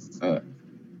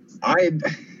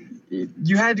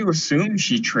 you had to assume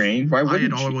she trained. Why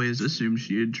wouldn't I had always assumed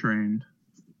she had trained.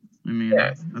 I mean,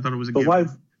 I thought it was a given.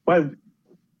 But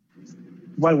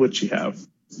why would she have?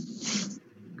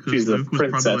 She's a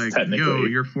princess, technically. Yo,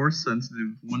 you're Force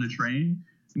sensitive. Want to train?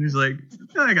 And he's like,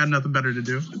 I got nothing better to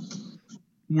do.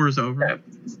 War's over. Yeah.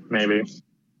 Maybe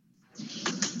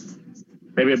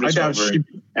I'm just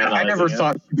I never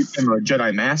thought she became a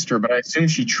Jedi Master, but I assume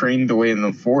she trained the way in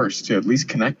the Force to at least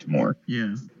connect more.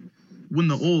 Yeah. When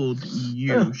the old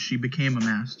EU, she became a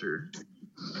Master.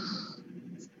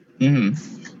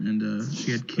 Mm-hmm. And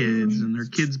she had kids, and their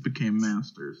kids became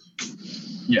Masters.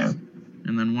 Yeah.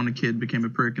 And then one kid became a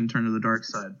prick and turned to the dark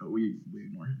side, but we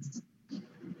ignore him.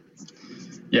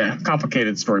 Yeah,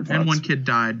 complicated story plots. And one kid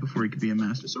died before he could be a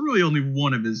Master. So really only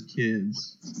one of his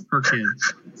kids, her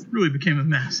kids, really became a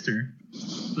Master.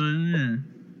 But, yeah.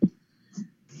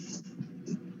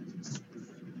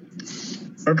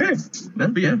 Okay.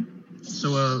 But yeah. So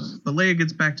Leia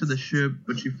gets back to the ship,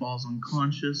 but she falls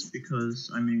unconscious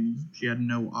because, she had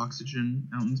no oxygen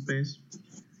out in space.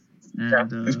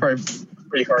 And, it's probably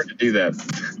pretty hard to do that.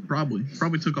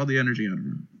 Probably took all the energy out of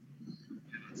her.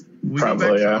 We go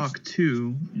back to Act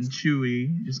 2, and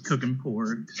Chewie is cooking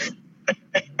pork,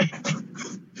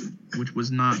 which was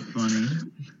not funny.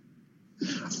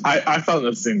 I found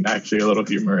this scene actually a little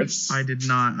humorous. I did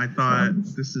not. I thought,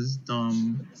 this is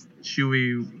dumb.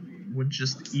 Chewie would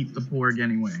just eat the pork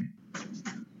anyway.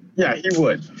 Yeah, he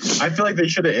would. I feel like they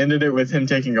should have ended it with him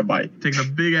taking a bite. Taking a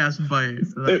big-ass bite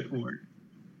of that pork.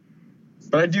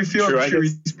 But I do feel like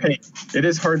Chewie's pain. It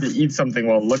is hard to eat something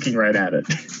while looking right at it.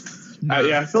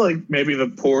 I feel like maybe the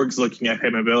Porg's looking at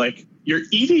him and be like, "You're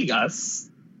eating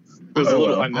us." It was a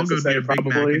little unnecessary. I'll go get a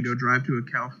Big Mac and go drive to a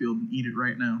cow field and eat it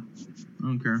right now. I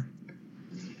don't care.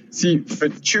 See,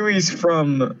 but Chewie's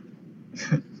from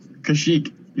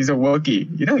Kashyyyk. He's a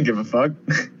Wookiee. He doesn't give a fuck.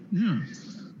 Yeah.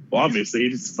 Well, obviously, he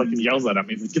just fucking yells at him.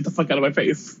 He's like, "Get the fuck out of my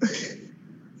face."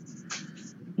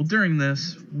 Well, during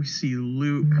this, we see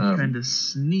Luke kind of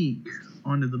sneak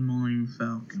onto the Millennium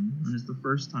Falcon, and it's the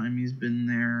first time he's been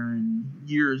there in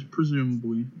years,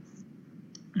 presumably.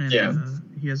 And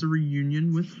he has a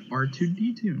reunion with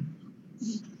R2-D2.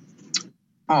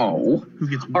 Oh, who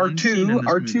gets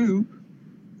R2. Movie.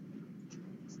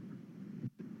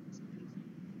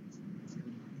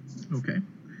 Okay.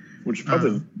 Which is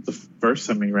probably the first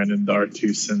time we ran into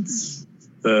R2 since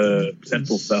the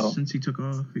temple fell. Since he took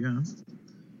off, yeah.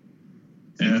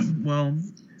 Yeah. Well,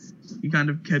 he kind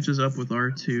of catches up with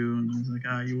R2, and he's like,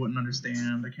 you wouldn't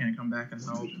understand. I can't come back and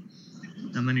help.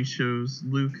 And then he shows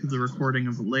Luke the recording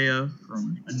of Leia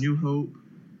from A New Hope,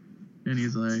 and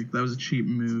he's like, that was a cheap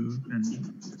move.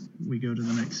 And we go to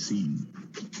the next scene,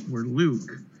 where Luke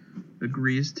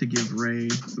agrees to give Rey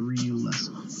 3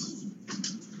 lessons.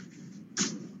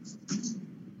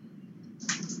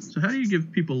 So how do you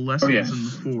give people lessons in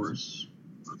the Force?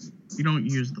 You don't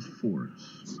use the Force.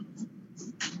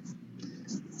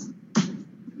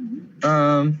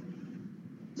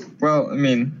 Well, I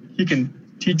mean, he can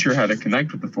teach her how to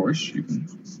connect with the Force. You can.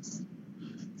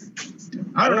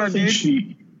 I don't think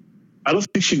she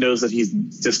knows that he's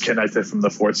disconnected from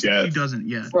the Force yet. She doesn't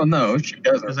yet. Well, no, she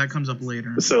doesn't. Because that comes up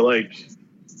later. So, like,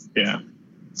 yeah.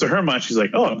 So her mind, she's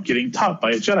like, I'm getting taught by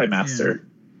a Jedi Master.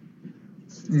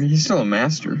 I mean, he's still a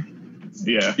master.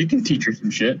 Yeah. You can teach her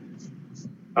some shit.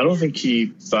 I don't think he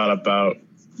thought about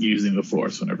using the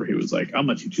Force whenever he was like, I'm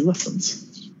going to teach you lessons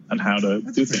on how to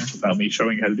do things without me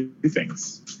showing you how to do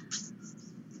things.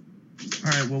 All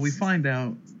right, well, we find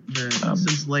out that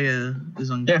since Leia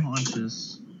is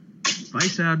unconscious,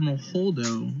 Vice Admiral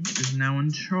Holdo is now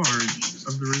in charge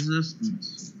of the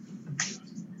Resistance.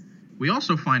 We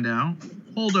also find out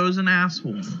Holdo's an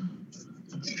asshole.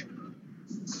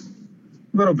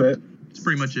 A little bit. That's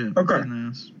pretty much it. Okay.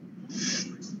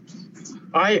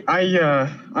 I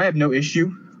have no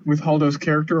issue with Holdo's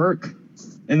character arc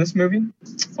in this movie,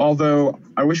 although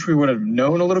I wish we would have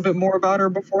known a little bit more about her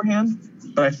beforehand.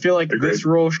 But I feel like this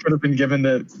role should have been given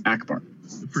to Akbar.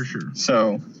 For sure.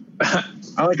 So,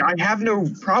 I have no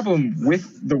problem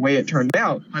with the way it turned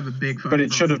out. I have a big but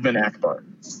it should have been Akbar.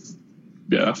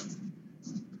 Yeah.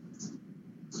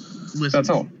 Listen, that's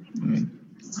all.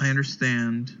 I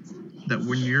understand that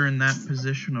when you're in that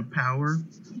position of power,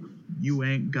 you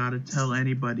ain't gotta tell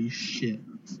anybody shit.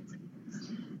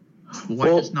 But why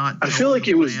just not tell I feel like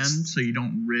the it plan was so you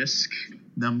don't risk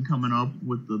them coming up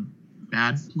with the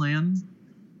bad plan?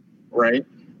 Right.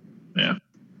 Yeah.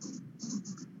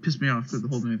 Pissed me off through the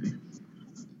whole movie.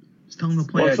 Just tell them the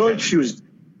plan. Well, I feel like she was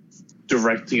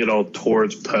directing it all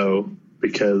towards Poe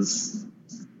because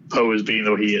Poe is being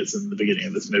the way he is in the beginning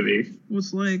of this movie. Well,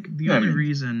 it's like the only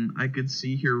reason I could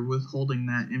see her withholding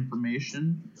that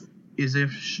information is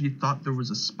if she thought there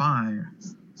was a spy,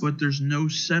 but there's no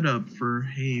setup for,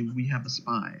 hey, we have a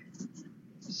spy.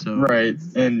 So right,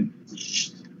 and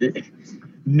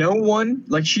no one,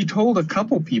 like, she told a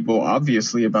couple people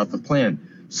obviously about the plan,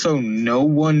 so no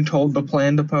one told the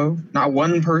plan to Poe. Not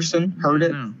one person heard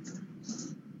it. No.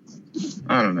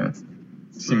 I don't know.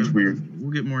 Seems weird.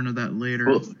 We'll get more into that later.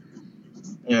 Well,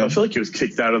 yeah, I feel like he was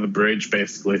kicked out of the bridge.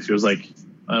 Basically, she was like,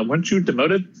 "Weren't you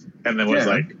demoted?" And then was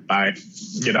like, "Bye,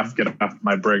 get off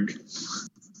my brig."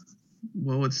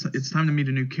 Well, it's time to meet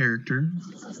a new character.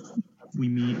 We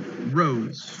meet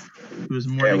Rose, who is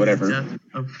mourning the death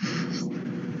of.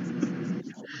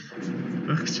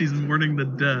 She's mourning the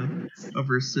death of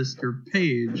her sister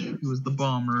Paige, who was the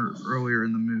bomber earlier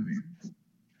in the movie.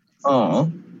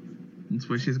 Oh. That's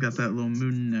why she's got that little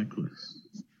moon necklace.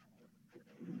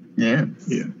 Yeah.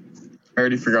 Yeah. I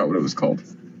already forgot what it was called.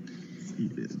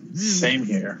 Same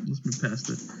here. Let's move past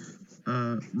it.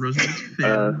 Rose meets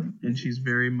Finn, and she's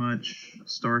very much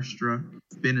starstruck.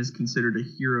 Finn is considered a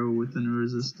hero within the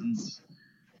Resistance,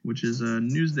 which is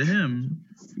news to him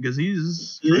because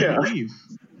he's trying to leave.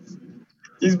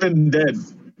 He's been dead.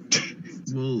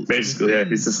 Well, basically, yeah.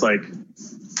 He's just like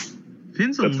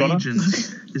Finn's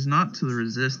allegiance is not to the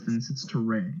Resistance; it's to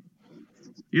Rey.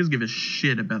 He doesn't give a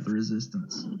shit about the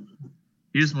Resistance.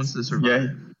 He just wants to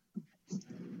survive.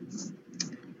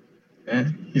 Yeah,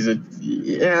 he's a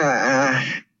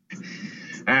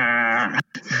I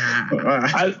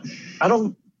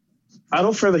don't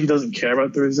fear that he doesn't care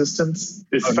about the Resistance.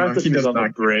 It's the fact that he's on the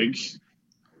brig.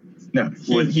 No,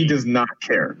 he does not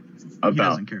care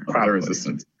about the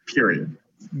Resistance. Period.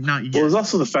 Not yet. Well, there's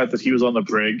also the fact that he was on the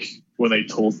brig when they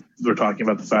were talking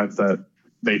about the fact that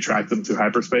they tracked him through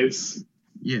hyperspace.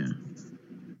 Yeah.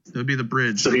 That would be the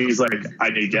bridge. So he's like,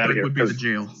 I need to get out of here. Would be the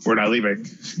jail. We're not leaving.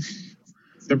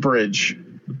 The bridge.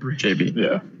 The bridge. JB.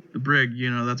 Yeah. The brig,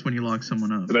 that's when you lock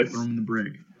someone up. Throw them in the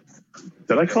brig.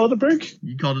 Did I call it the brig?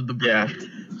 You called it the brig. Yeah.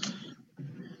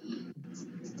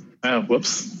 Oh,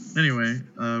 whoops. Anyway,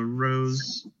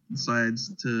 Rose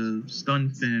decides to stun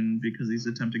Finn because he's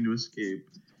attempting to escape.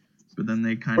 But then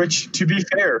they Which, to be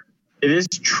fair, it is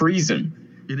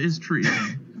treason. It is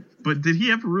treason. But did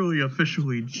he ever really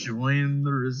officially join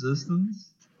the Resistance?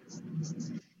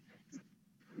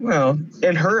 Well,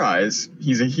 in her eyes,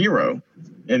 he's a hero.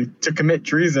 And to commit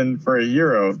treason for a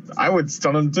hero, I would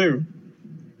stun him too.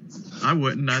 I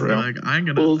wouldn't. I'd be like, I ain't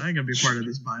gonna be part of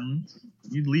this violence.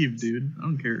 You'd leave, dude. I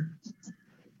don't care.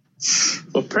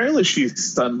 Well, apparently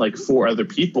she's stunned like 4 other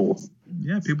people.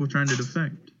 Yeah, people trying to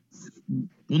defect.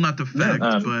 Well, not defect,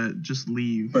 but just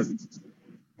leave. But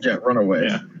yeah, run away.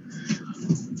 Yeah.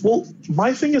 Well,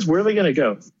 my thing is, where are they going to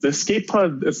go? The escape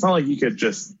pod, it's not like you could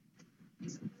just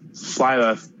fly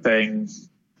that thing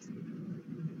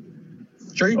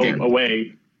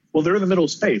away. Well, they're in the middle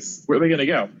of space. Where are they going to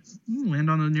go? Land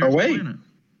on the nearest planet.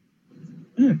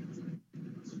 Yeah.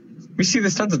 We see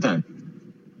this tons of time.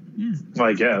 Yeah. Well,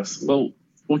 I guess. Well,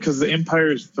 because the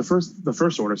Empire's the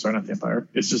first order. Sorry, not the Empire.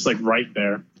 It's just like right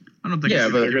there. I don't think. Yeah,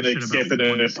 but they're going to escape it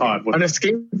in a pod. An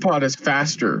escape pod is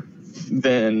faster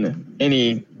than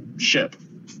any ship,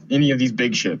 any of these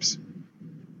big ships.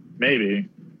 Maybe,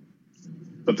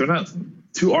 but they're not.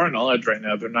 To our knowledge, right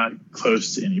now, they're not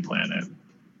close to any planet.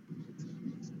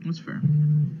 That's fair.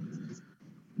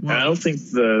 Well, and I don't think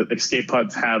the escape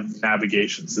pods have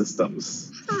navigation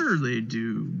systems. Sure, they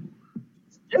do.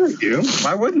 Yeah, they do.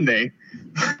 Why wouldn't they?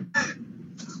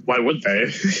 Why would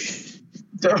they?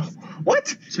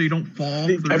 What? So you don't fall?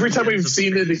 Every time we've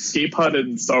seen an escape pod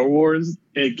in Star Wars,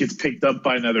 it gets picked up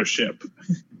by another ship.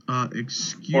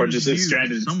 Excuse or just is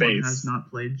stranded in space. Someone has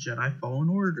not played Jedi Fallen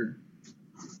Order.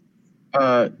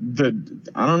 I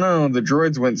don't know. The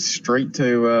droids went straight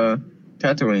to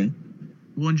Tatooine.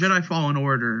 Well, in Jedi Fallen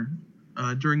Order,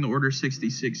 during the Order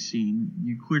 66 scene,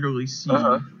 you clearly see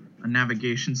a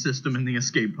navigation system in the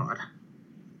escape pod.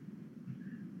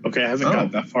 Okay, I haven't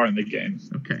got that far in the game.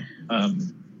 Okay.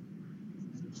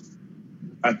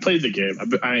 I've played the game.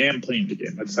 I am playing the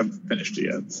game. I just haven't finished it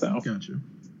yet. So. Gotcha.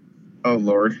 Oh,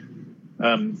 Lord.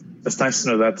 It's nice to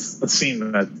know that's a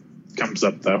scene that comes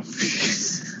up, though.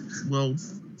 Well,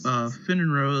 Finn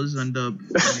and Rose end up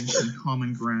finding some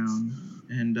common ground,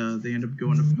 and they end up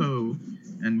going to Poe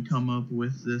and come up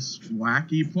with this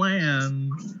wacky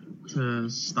plan to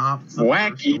stop the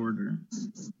First Order.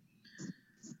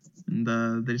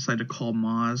 And they decide to call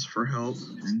Maz for help,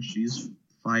 and she's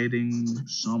fighting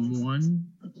someone,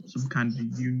 some kind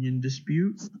of union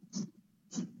dispute,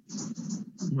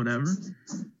 whatever.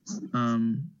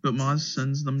 But Maz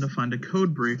sends them to find a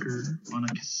code breaker on a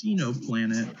casino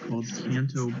planet called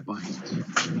Canto Bight.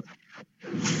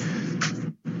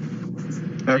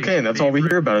 Okay, that's all we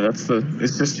hear about it.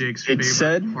 It's just Jake's it's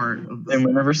said, part of the and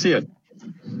we never see it.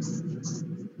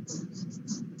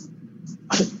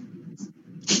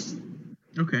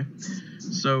 Okay,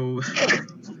 so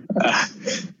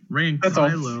Rey and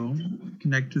Kylo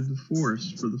connect to the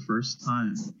Force for the first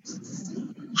time.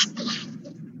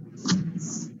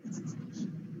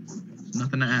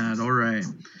 Nothing to add. All right.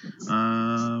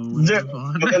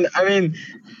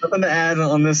 Nothing to add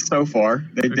on this so far.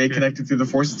 They connected through the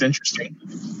Force. It's interesting.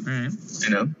 All right. You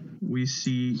know. We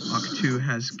see Ahch-To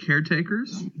has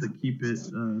caretakers that keep it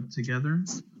together,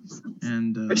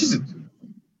 and which is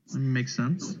makes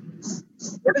sense.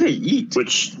 What do they eat?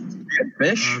 Which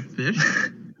fish? Fish.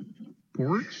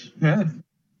 Pork. Yeah.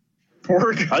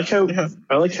 Pork. I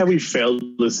like how we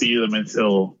failed to see them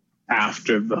until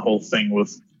after the whole thing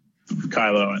with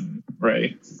Kylo and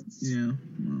Rey. Yeah.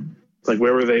 Well. It's like,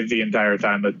 where were they the entire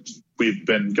time that we've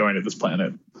been going to this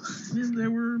planet? Yeah, they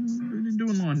were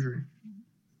doing laundry.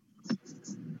 I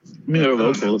mean, they're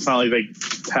local. It's not like they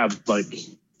have like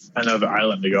another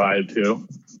island to go hide to.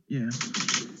 Yeah.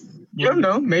 You don't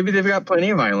know. Maybe they've got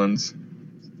plenty of islands.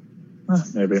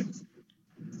 Maybe.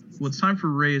 Well, it's time for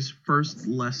Rey's first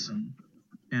lesson,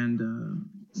 and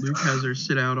Luke has her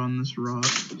sit out on this rock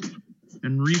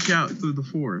and reach out through the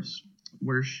Force,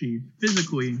 where she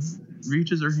physically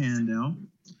reaches her hand out.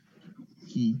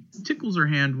 He tickles her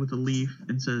hand with a leaf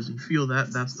and says, "You feel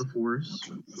that? That's the Force,"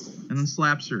 and then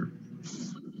slaps her.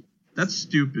 That's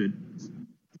stupid.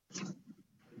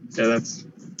 Yeah, that's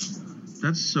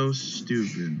so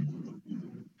stupid.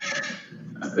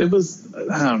 It was,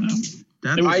 I don't know.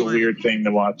 It was a weird thing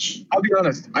to watch. I'll be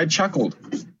honest, I chuckled.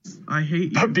 I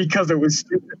hate you. But because it was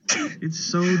stupid. It's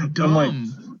so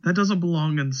dumb. That doesn't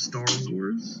belong in Star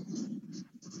Wars.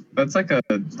 That's like a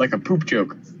poop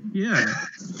joke. Yeah.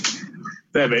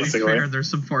 Yeah, basically. Fair, there's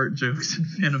some fart jokes in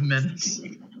Phantom Menace.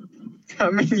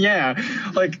 I mean, yeah.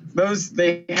 Like, those,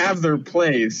 they have their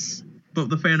place. But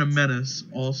the Phantom Menace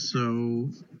also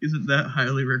isn't that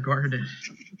highly regarded.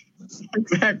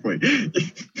 Exactly.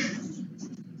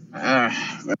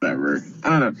 Whatever.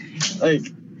 I don't know. Like,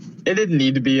 it didn't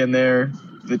need to be in there.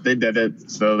 That they did it,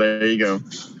 so there you go.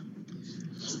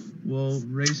 Well,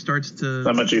 Rey starts to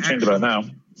Not much you change about now.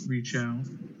 reach out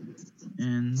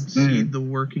and see the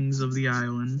workings of the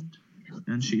island,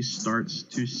 and she starts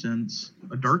to sense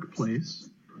a dark place,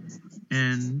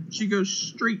 and she goes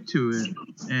straight to it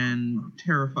and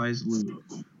terrifies Luke.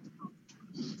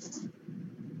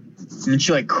 And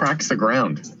she, like, cracks the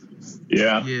ground.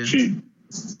 Yeah. The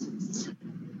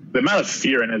amount of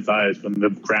fear in his eyes when the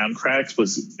ground cracks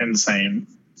was insane.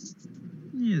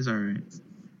 He's alright.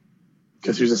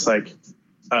 Because he was just like,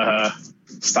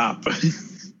 stop.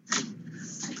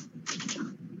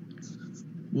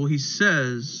 Well, he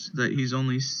says that he's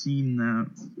only seen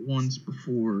that once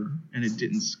before, and it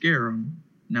didn't scare him.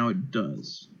 Now it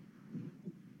does.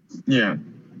 Yeah.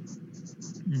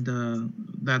 And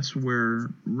that's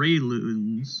where Rey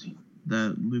learns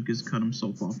that Luke has cut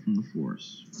himself off from the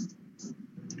Force.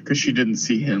 Because she didn't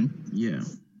see him. Yeah.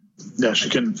 Yeah, she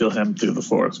couldn't feel him through the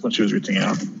Force when she was reaching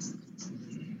out.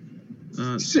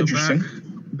 So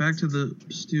back to the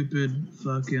stupid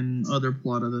fucking other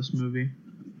plot of this movie.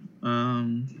 We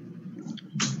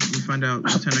find out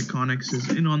Lieutenant Connix is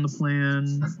in on the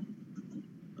plan.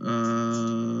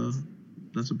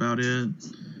 That's about it.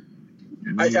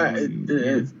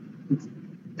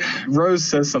 Rose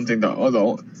says something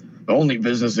the only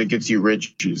business that gets you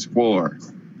rich is war.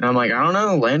 And I'm like, I don't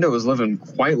know. Lando was living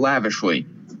quite lavishly,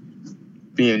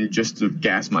 being just a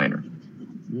gas miner.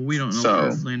 Well, we don't know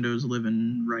where Lando's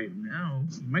living right now.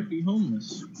 He might be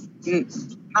homeless.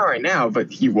 Not right now,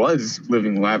 but he was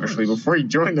living lavishly before he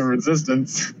joined the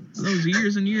Resistance. That was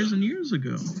years and years and years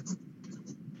ago.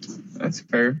 That's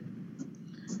fair.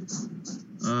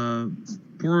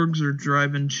 Porgs are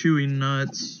driving Chewie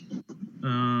nuts.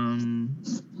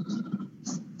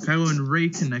 Kylo and Rey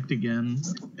connect again,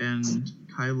 and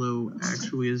Kylo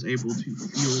actually is able to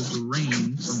feel the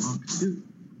rain from Ahch-To.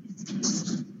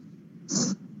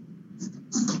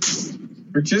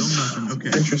 Which is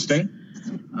interesting.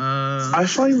 I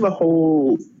find the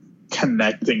whole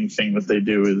connecting thing that they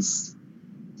do is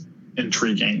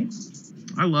intriguing.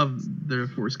 I love their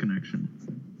Force connection.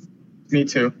 Me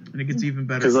too. And it gets even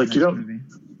better because like you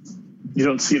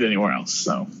don't see it anywhere else.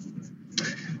 So,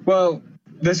 well,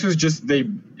 this was just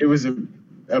it was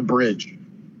a bridge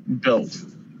built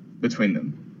between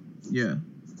them. Yeah.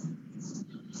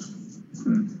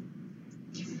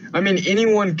 I mean,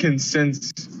 anyone can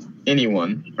sense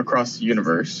anyone across the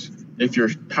universe if you're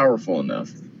powerful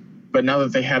enough. But now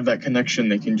that they have that connection,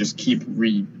 they can just keep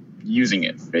reusing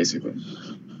it, basically.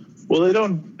 Well, they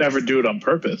don't ever do it on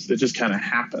purpose. It just kind of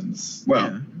happens.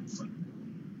 Well,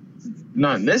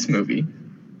 not in this movie.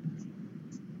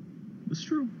 It's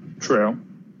true. True.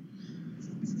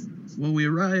 Well, we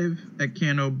arrive at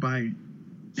Canto Bight,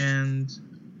 and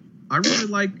I really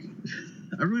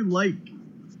like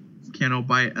Canto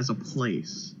Bight as a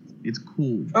place. It's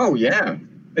cool. Oh yeah,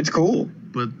 it's cool.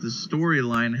 But the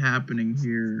storyline happening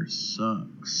here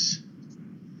sucks.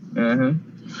 I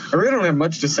really don't have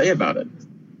much to say about it.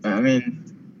 I mean,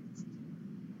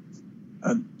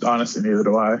 honestly, neither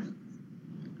do I.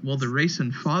 Well, the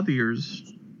racing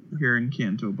fathiers here in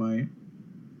Canto Bight.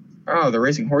 Oh, they're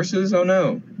racing horses? Oh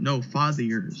no. No,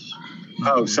 fathiers.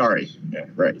 Oh, sorry. Yeah,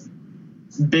 right.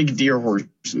 Big deer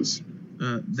horses.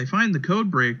 They find the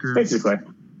code breaker. Basically.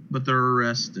 But they're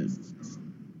arrested.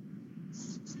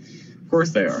 Of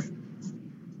course they are.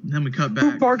 And then we cut back.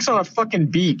 Who barks on a fucking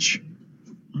beach?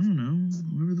 I don't know.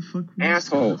 Whoever the fuck.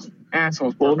 Assholes.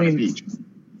 Assholes. Well, on a beach.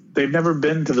 They've never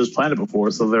been to this planet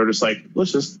before, so they're just like,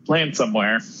 let's just land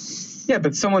somewhere. Yeah,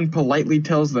 but someone politely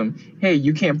tells them, hey,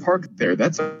 you can't park there.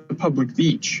 That's a public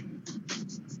beach.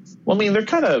 Well, I mean, they're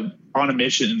kind of on a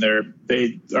mission.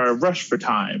 They are rushed for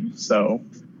time, so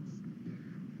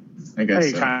I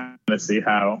guess I kind of see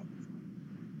how.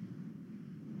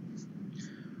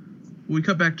 We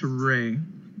cut back to Rey,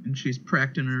 and she's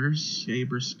practicing her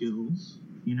saber skills,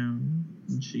 and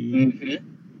she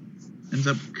ends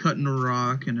up cutting a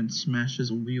rock, and it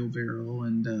smashes a wheelbarrow,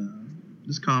 and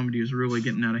this comedy is really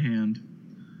getting out of hand,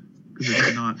 because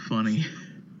it's not funny.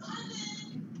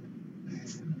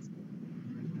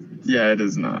 Yeah, it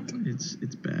is not.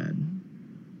 It's bad.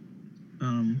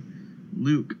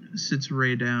 Luke sits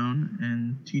Rey down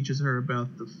and teaches her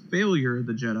about the failure of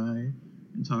the Jedi,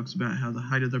 and talks about how the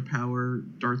height of their power,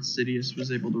 Darth Sidious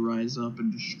was able to rise up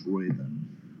and destroy them.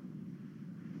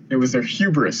 It was their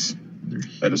hubris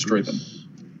that destroyed them.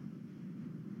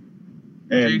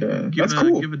 And that's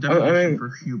cool. Give a definition for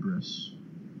hubris.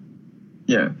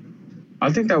 Yeah.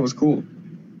 I think that was cool.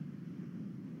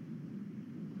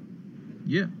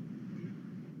 Yeah.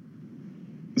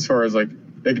 as far as like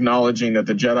acknowledging that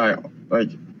the Jedi like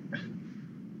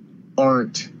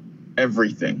aren't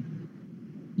everything.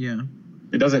 Yeah.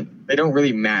 They don't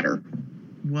really matter.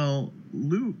 Well,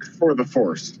 Luke for the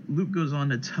Force. Luke goes on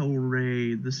to tell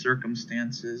Rey the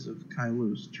circumstances of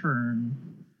Kylo's turn,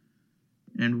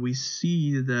 and we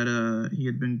see that he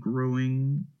had been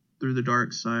growing through the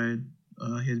dark side.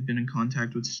 He had been in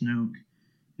contact with Snoke,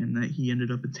 and that he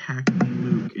ended up attacking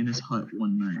Luke in his hut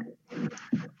one night.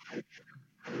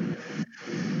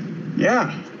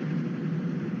 Yeah.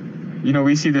 You know,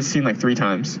 we see this scene like 3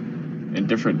 times in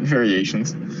different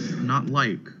variations. Not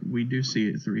like, we do see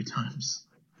it 3 times.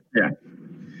 Yeah.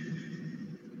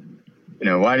 You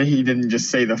know, why he didn't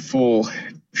just say the full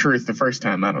truth the first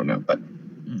time, I don't know, but...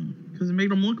 Because it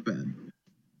made him look bad.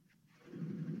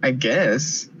 I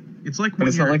guess. It's like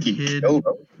when you're a kid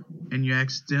and you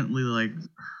accidentally, like,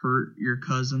 hurt your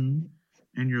cousin,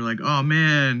 and you're like, oh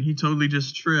man, he totally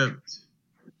just tripped.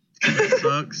 That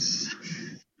sucks.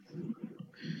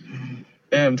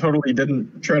 Damn, totally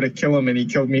didn't try to kill him and he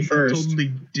killed me first.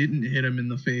 Totally didn't hit him in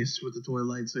the face with a toy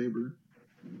lightsaber.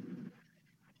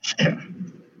 Yeah.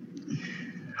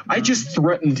 I just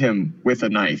threatened him with a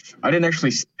knife. I didn't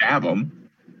actually stab him.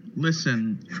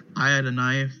 Listen, I had a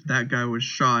knife. That guy was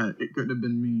shot. It couldn't have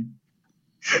been me.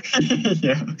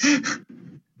 Yeah.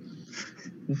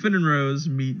 Well, Finn and Rose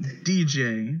meet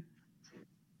DJ.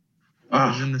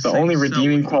 The only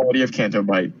redeeming quality of Canto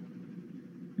Bight.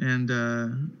 And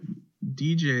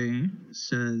DJ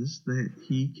says that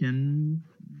he can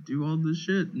do all this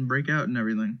shit and break out and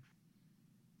everything.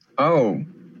 Oh,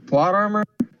 plot armor?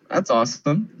 That's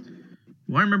awesome.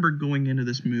 Well, I remember going into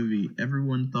this movie,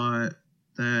 everyone thought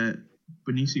that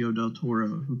Benicio del Toro,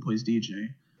 who plays DJ,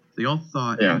 they all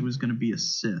thought he was going to be a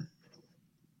Sith.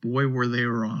 Boy, were they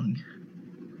wrong.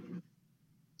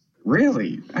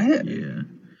 Really? Yeah.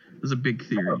 It was a big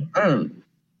theory.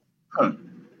 Huh.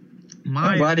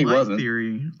 My wasn't.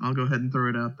 theory, I'll go ahead and throw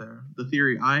it out there. The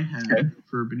theory I had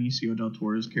for Benicio del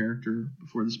Toro's character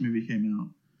before this movie came out,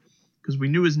 because we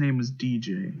knew his name was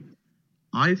DJ,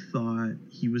 I thought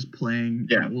he was playing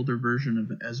an older version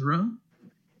of Ezra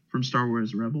from Star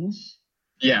Wars Rebels.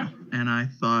 Yeah. And I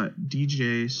thought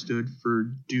DJ stood for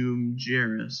Doom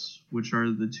Jarrus, which are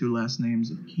the 2 last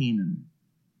names of Kanan.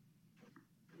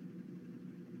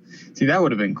 See, that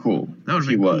would have been cool. That would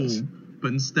have been cool. But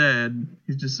instead,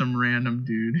 he's just some random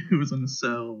dude who was in a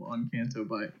cell on Canto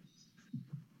Bight.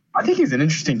 I think he's an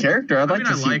interesting character. I'd like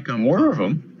to see more of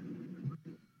him.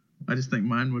 I just think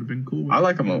mine would have been cool. I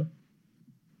like him.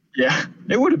 Yeah,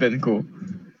 it would have been cool.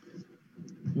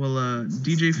 Well,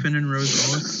 DJ, Finn, and Rose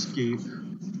all escape,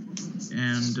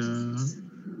 and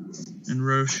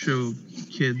Rose show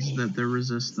kids that they're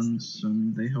resistance,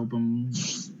 and they help them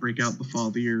break out the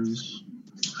Fathiers.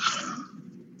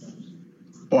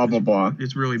 Blah, blah, blah.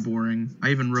 It's really boring.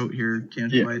 I even wrote here,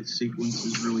 Canto Bight sequence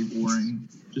is really boring.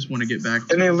 Just want to get back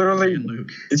to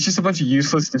Luke. It's just a bunch of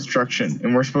useless destruction,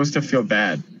 and we're supposed to feel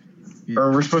bad. Yeah.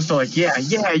 Or we're supposed to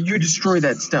you destroy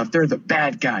that stuff. They're the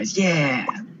bad guys. Yeah.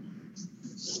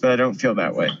 But I don't feel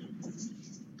that way.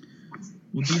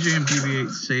 Well, DJ and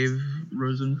BB-8 save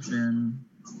Rose and Finn,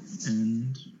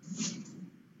 and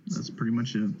that's pretty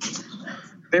much it.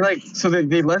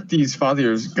 They let these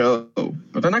Fathiers go,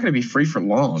 but they're not going to be free for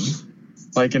long.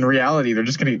 Like, in reality, they're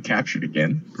just going to get captured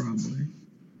again. Probably.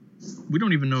 We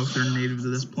don't even know if they're native to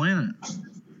this planet.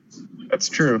 That's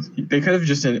true. They could have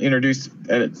just introduced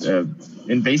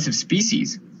invasive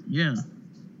species. Yeah.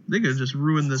 They could have just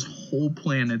ruined this whole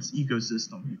planet's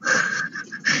ecosystem.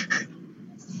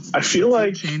 I feel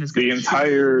like the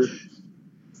entire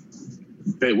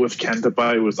bit with Canto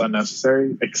Bight was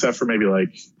unnecessary, except for maybe,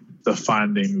 like, the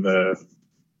finding the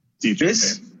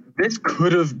DJ. This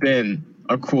could have been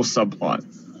a cool subplot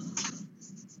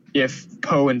if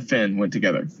Poe and Finn went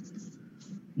together.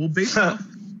 Well, based off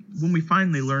when we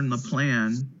finally learn the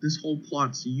plan, this whole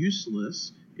plot's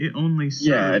useless. It only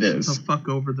serves to fuck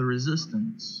over the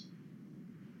Resistance.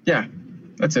 Yeah,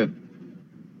 that's it.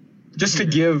 Just to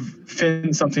give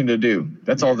Finn something to do.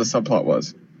 That's all the subplot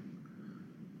was.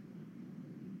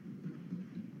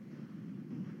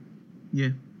 Yeah.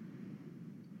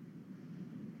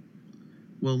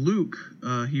 Well, Luke,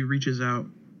 he reaches out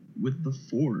with the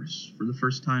Force for the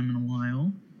first time in a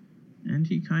while, and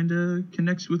he kind of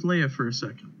connects with Leia for a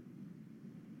second.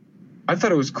 I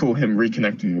thought it was cool him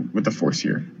reconnecting with the Force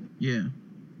here. Yeah.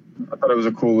 I thought it was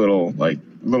a cool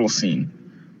little scene.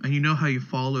 And you know how you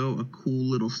follow a cool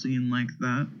little scene like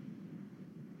that?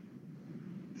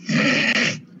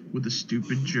 With a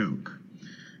stupid joke.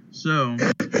 So,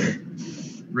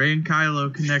 Rey and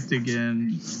Kylo connect again.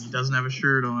 He doesn't have a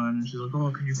shirt on. And she's like,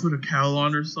 oh, can you put a cowl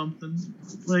on or something?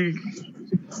 Like,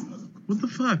 what the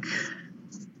fuck?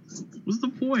 What's the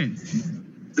point?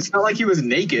 It's not like he was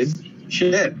naked.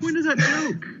 Shit. What's the point of that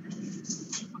joke?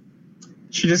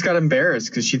 She just got embarrassed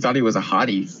because she thought he was a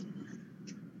hottie.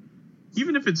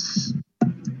 Even if it's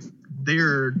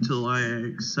there to,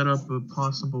 like, set up a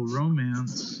possible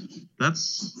romance,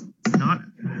 that's not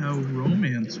how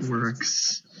romance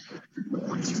works.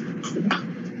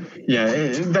 Yeah,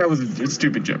 that was a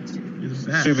stupid joke.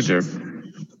 Stupid joke.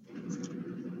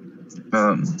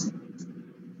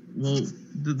 Well,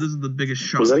 this is the biggest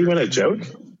shock. Was that even a joke?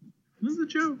 This is a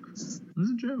joke. This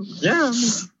is a joke. Yeah,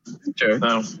 a joke.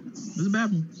 No. This is a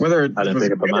bad one. Whether it I didn't was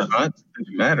pick up on good or that. not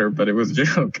didn't matter, but it was a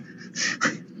joke.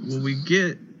 Well, we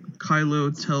get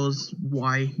Kylo tells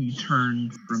why he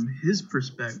turned from his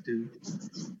perspective.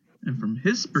 And from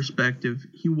his perspective,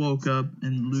 he woke up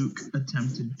and Luke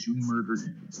attempted to murder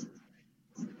him.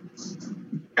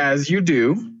 As you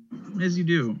do. As you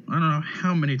do. I don't know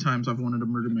how many times I've wanted to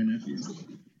murder my nephew.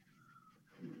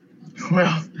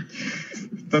 Well,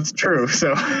 that's true,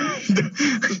 so.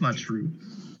 That's not true.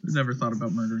 I've never thought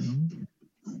about murdering him.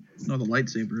 No, the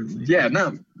lightsaber, at least. Yeah,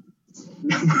 no.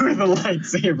 With the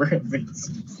lightsaber, at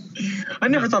least. I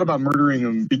never thought about murdering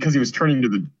him because he was turning to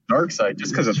the dark side,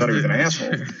 just because I thought he was an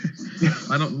asshole.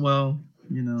 I don't, well,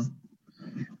 you know.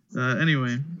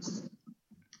 Anyway.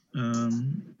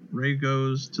 Rey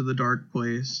goes to the dark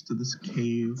place, to this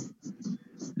cave,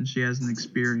 and she has an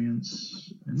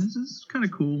experience. And this is kind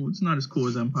of cool. It's not as cool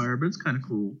as Empire, but it's kind of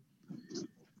cool.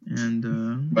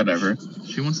 And, whatever.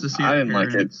 She wants to see her I didn't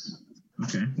parents.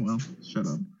 like it. Okay, well, shut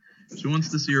up. She wants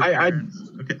to see her parents.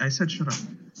 Okay, I said shut up.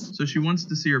 So she wants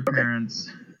to see her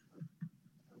parents.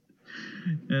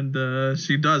 And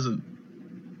she doesn't.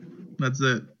 That's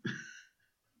it.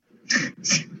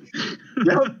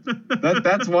 Yep.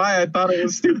 That's why I thought it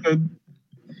was stupid.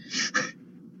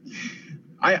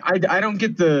 I don't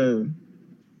get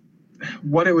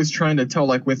what it was trying to tell.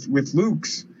 Like with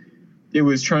Luke's, it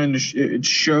was trying to it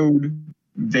showed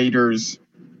Vader's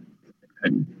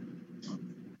in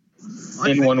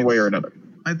one way or another.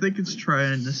 I think it's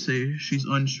trying to say she's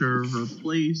unsure of her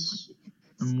place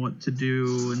and what to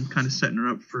do, and kind of setting her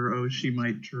up for, she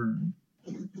might turn.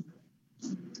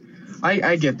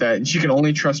 I get that. And she can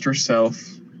only trust herself.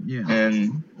 Yeah.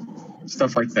 And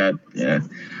stuff like that. Yeah.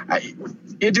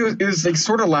 It was like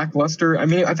sort of lackluster. I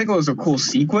mean, I think it was a cool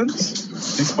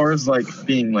sequence as far as like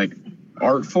being like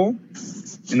artful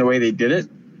in the way they did it,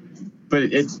 but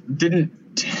it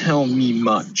didn't tell me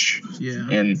much. Yeah.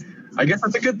 And I guess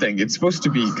that's a good thing. It's supposed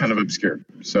to be kind of obscure.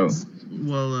 So.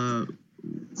 Well,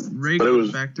 Rey but it goes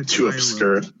was back to too Kylo.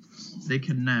 obscure. They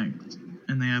connect,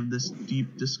 and they have this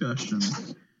deep discussion,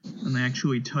 and they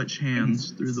actually touch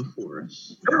hands through the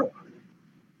Force.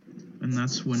 And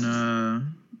that's when,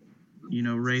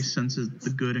 Rey senses the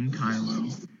good in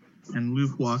Kylo. And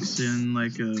Luke walks in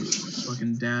like a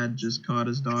fucking dad just caught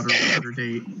his daughter with her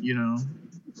date, you know.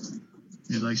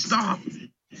 He's like, stop!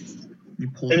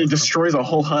 He destroys a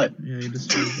whole hut. Yeah, he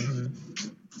destroys the hut.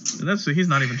 And that's, he's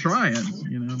not even trying,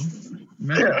 you know.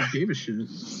 Imagine if he gave a shit.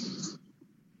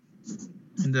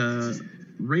 And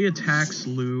Rey attacks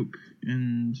Luke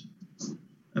and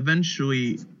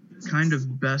eventually kind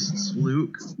of bests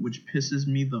Luke, which pisses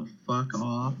me the fuck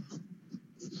off.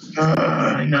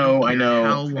 I know.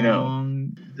 How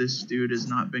long this dude has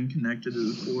not been connected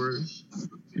to the Force.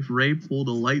 If Rey pulled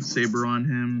a lightsaber on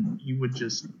him, he would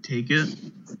just take it.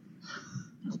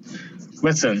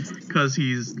 Listen. Because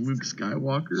he's Luke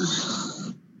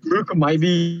Skywalker. Luke might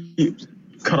be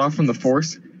cut off from the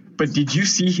Force, but did you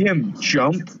see him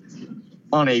jump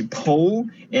on a pole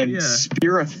and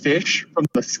spear a fish from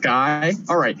the sky?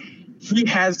 All right. He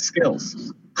has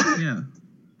skills. Yeah.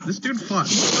 This dude fought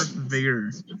Darth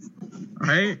Vader.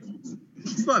 Alright?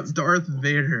 He fought Darth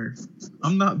Vader.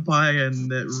 I'm not buying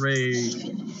that Rey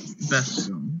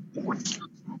bested him.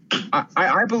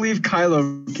 I believe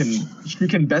Kylo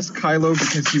can best Kylo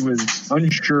because he was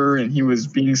unsure and he was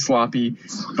being sloppy,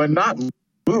 but not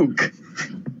Luke.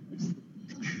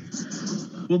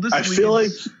 Well, I feel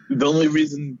like the only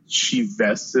reason she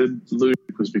vested Luke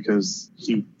was because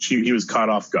he was caught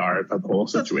off guard by the whole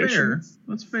situation.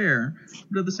 That's fair.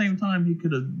 But at the same time, he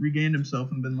could have regained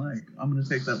himself and been like, I'm going to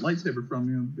take that lightsaber from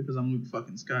you because I'm Luke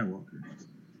fucking Skywalker.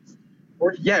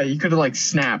 Or, yeah, he could have, like,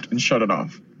 snapped and shut it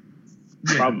off.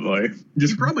 Yeah. Probably.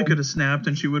 He probably could have snapped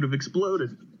and she would have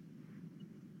exploded.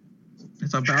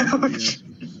 It's about he is.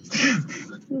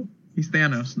 He's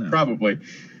Thanos now. Probably.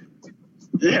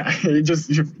 Yeah, he just...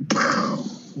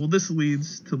 Well, this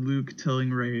leads to Luke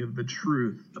telling Rey the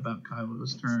truth about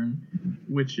Kylo's turn,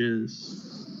 which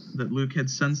is that Luke had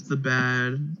sensed the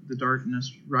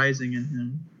darkness rising in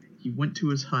him, he went to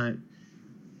his hut,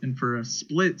 and for a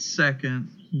split second,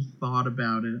 he thought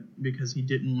about it because he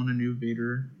didn't want a new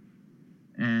Vader,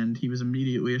 and he was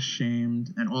immediately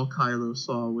ashamed, and all Kylo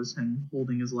saw was him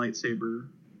holding his lightsaber,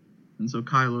 and so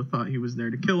Kylo thought he was there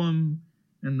to kill him,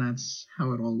 and that's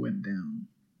how it all went down.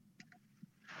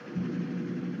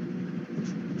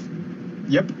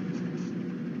 Yep.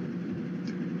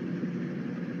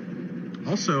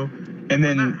 Also, and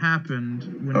then when that happened,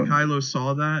 when Kylo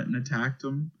saw that and attacked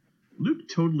him, Luke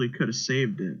totally could have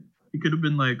saved it. He could have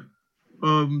been like,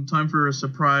 time for a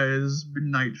surprise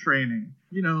midnight training.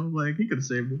 You know, like, he could have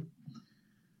saved it.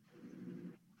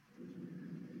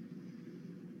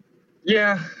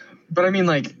 Yeah, but I mean,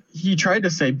 like, he tried to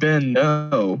say, Ben,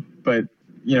 no, but,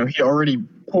 you know, he already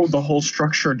pulled the whole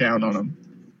structure down on him.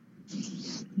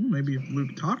 Maybe if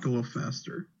Luke talked a little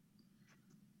faster.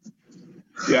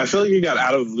 Yeah, I feel like he got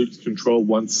out of Luke's control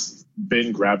once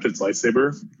Ben grabbed his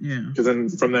lightsaber. Yeah. Because then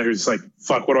from there he was like,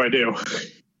 fuck, what do I do?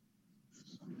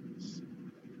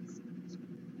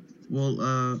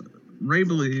 Well, Rey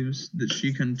believes that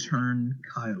she can turn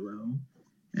Kylo,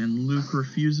 and Luke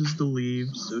refuses to leave,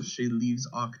 so she leaves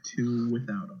Ahch-To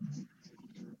without him.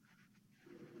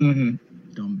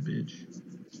 Mm-hmm. Dumb bitch.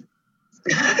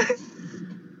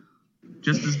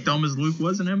 Just as dumb as Luke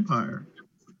was in Empire.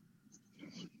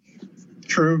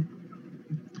 True.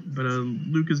 But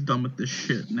Luke is done with this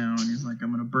shit now, and he's like,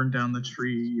 I'm gonna burn down the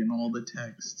tree and all the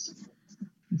texts.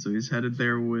 And so he's headed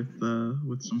there with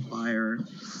some fire,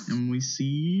 and we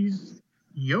see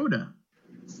Yoda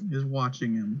is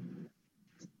watching him.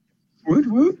 Woot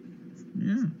woot.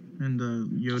 Yeah, and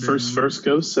Yoda. First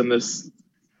ghost in this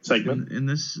segment. In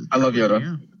this, I love Yoda.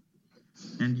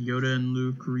 Yeah. And Yoda and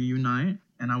Luke reunite,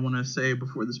 and I want to say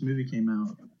before this movie came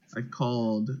out, I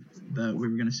called that we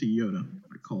were gonna see Yoda.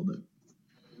 I called it.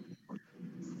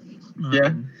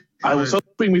 Yeah. I was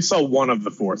hoping we saw one of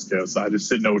the Force ghosts. I just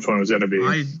didn't know which one it was going to be.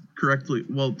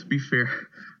 To be fair,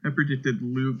 I predicted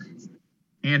Luke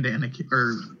and Anakin,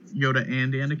 or Yoda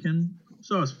and Anakin,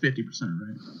 so I was 50%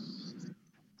 right.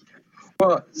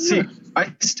 Well, see,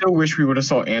 I still wish we would have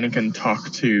saw Anakin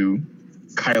talk to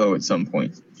Kylo at some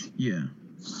point. Yeah.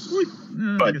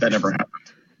 But that never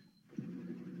happened.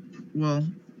 Well,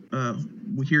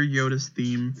 we hear Yoda's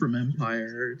theme from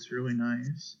Empire. It's really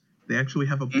nice. They actually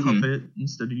have a puppet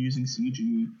instead of using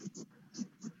CG.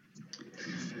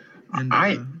 And,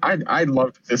 I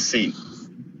loved this scene.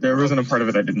 There wasn't a part of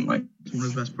it I didn't like. It's one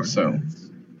of the best parts. So,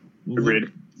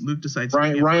 Luke decides.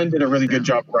 Ryan did a really good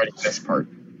job writing this part.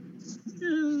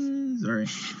 Sorry,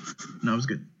 no, it was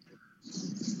good.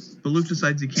 But Luke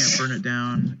decides he can't burn it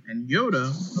down, and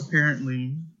Yoda,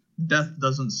 apparently, death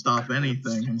doesn't stop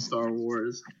anything in Star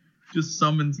Wars. Just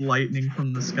summons lightning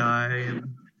from the sky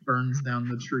and burns down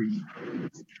the tree.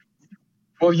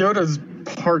 Well, Yoda's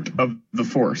part of the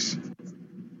Force.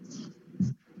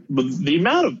 But the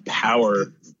amount of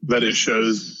power that it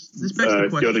shows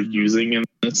Yoda using in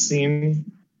this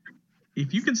scene,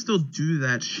 if you can still do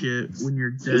that shit when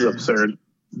you're dead, is absurd.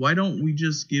 Why don't we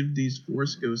just give these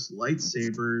Force Ghosts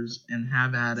lightsabers and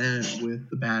have at it with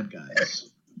the bad guys?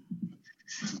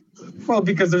 Well,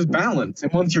 because there's balance,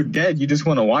 and once you're dead, you just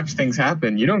want to watch things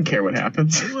happen. You don't care what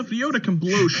happens. Well, if Yoda can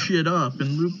blow shit up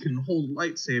and Luke can hold a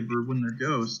lightsaber when they're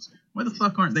ghosts, why the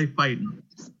fuck aren't they fighting?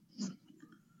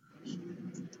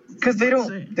 Because they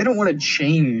don't want to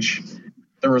change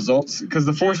the results, because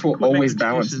the Force will always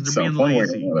balance itself one way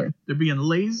or another. They're being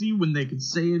lazy when they could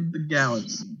save the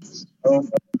galaxy. Oh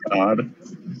my god.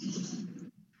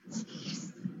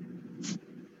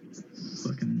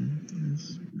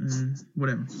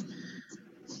 Whatever.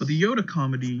 But the Yoda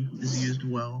comedy is used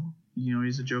well. You know,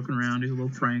 he's a joking around, he's a little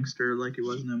prankster like he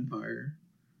was in Empire.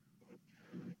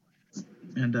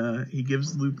 And he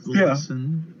gives Luke the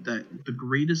lesson that the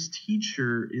greatest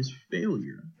teacher is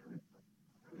failure.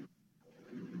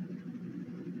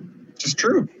 It's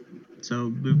true.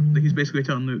 So Luke, he's basically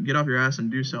telling Luke, get off your ass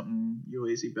and do something, you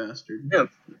lazy bastard. Yeah.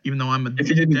 Even though I'm a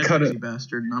lazy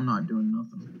bastard and I'm not doing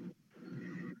nothing.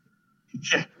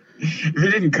 Yeah. If he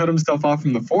didn't cut himself off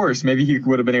from the Force, maybe he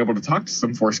would have been able to talk to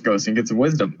some Force ghosts and get some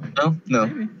wisdom. No.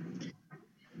 Maybe.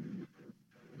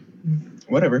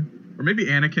 Whatever. Or maybe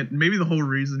the whole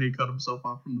reason he cut himself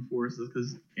off from the Force is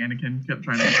because Anakin kept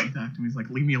trying to contact him. He's like,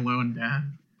 leave me alone, Dad.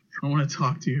 I don't want to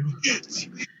talk to you.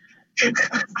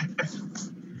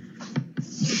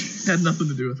 Had nothing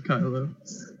to do with Kylo.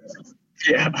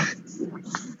 Yeah.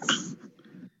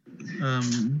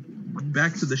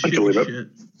 Back to the shitty shit.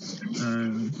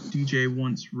 DJ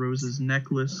wants Rose's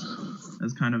necklace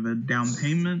as kind of a down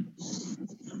payment,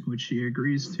 which she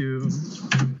agrees to.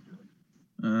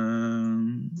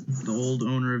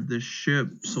 owner of this ship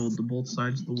sold to both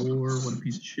sides of the war. What a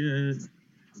piece of shit.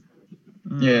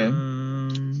 Yeah.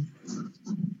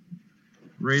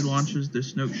 Rey launches the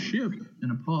Snoke ship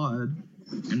in a pod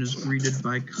and is greeted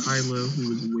by Kylo,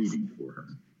 who is waiting for her.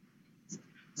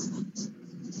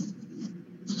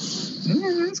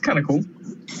 Yeah, it's kind of cool.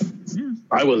 Yeah.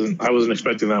 I wasn't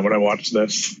expecting that when I watched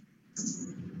this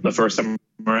the first time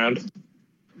around.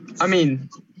 I mean,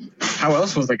 how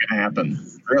else was that going to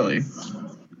happen? Really?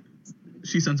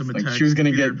 She sends him a Like, text. she was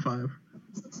gonna "Be there get- at 5."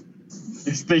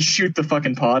 They shoot the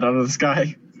fucking pod out of the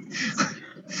sky.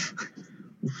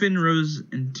 Well, Finn, Rose,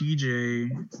 and DJ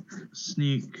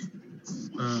sneak.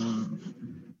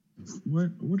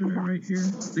 What did I write here?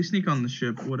 They sneak on the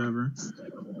ship. Whatever.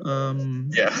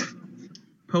 Yeah.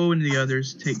 Poe and the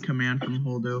others take command from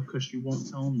Holdo because she won't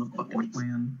tell them the fucking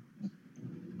plan.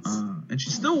 And she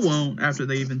still won't after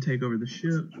they even take over the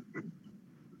ship.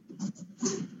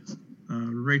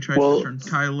 Rey tries to turn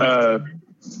Kylo.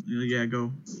 Yeah,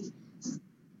 go.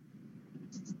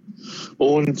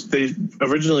 Well, when they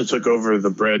originally took over the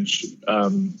bridge,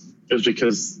 it was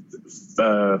because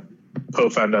Poe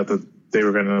found out that they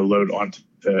were going to load onto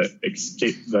the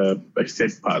escape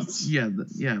pods. Yeah,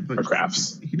 but or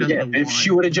crafts. he doesn't know If why.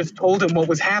 she would have just told him what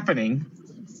was happening.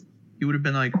 He would have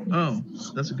been like, "Oh,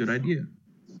 that's a good idea,"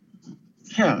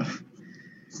 Yeah.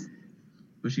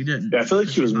 but she didn't. Yeah, I feel like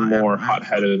she was Not more having-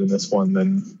 hot-headed in this one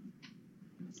than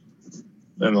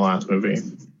in the last movie.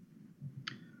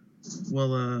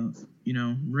 Well,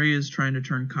 Rey is trying to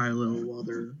turn Kylo while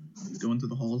they're going through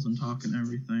the halls and talking and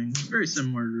everything. Very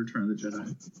similar to Return of the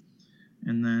Jedi.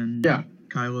 And then Yeah.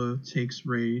 Kylo takes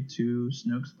Rey to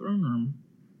Snoke's throne room.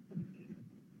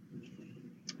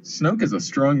 Snoke is a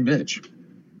strong bitch.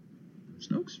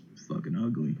 Snoke's fucking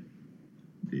ugly,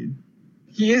 dude.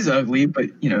 He is ugly, but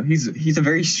he's a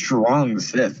very strong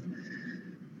Sith.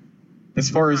 As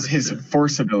far as his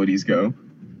Force abilities go.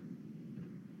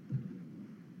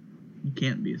 He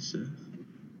can't be a Sith.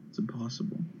 It's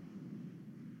impossible.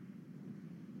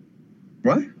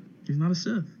 What? He's not a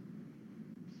Sith.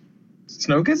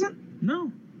 Snoke isn't?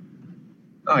 No.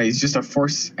 Oh, he's just a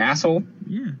Force asshole?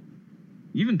 Yeah.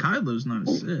 Even Kylo's not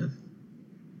a Sith.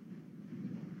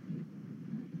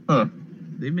 Huh.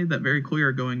 They made that very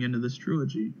clear going into this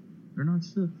trilogy. They're not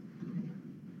Sith.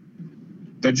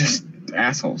 They're just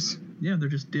assholes Yeah, they're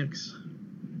just dicks.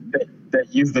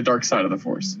 that use the dark side of the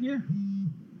Force. Yeah.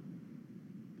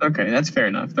 Okay, that's fair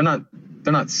enough. They're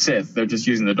not Sith. They're just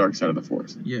using the dark side of the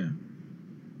Force. Yeah.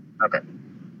 Okay.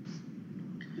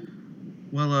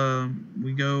 Well,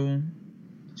 we go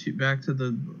back to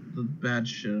the bad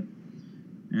ship,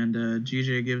 and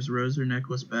GJ gives Rose her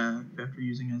necklace back after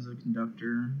using it as a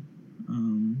conductor.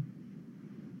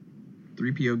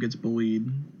 3PO gets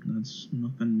bullied. That's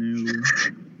nothing new.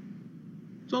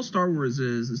 It's all Star Wars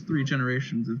is 3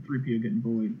 generations of 3PO getting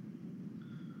bullied.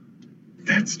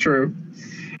 That's true.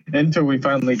 Until we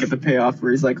finally get the payoff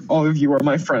where he's like, all of you are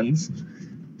my friends.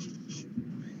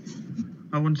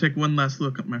 I want to take one last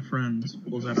look at my friends.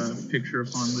 Pulls out a picture of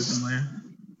Han, Luke, and Leia.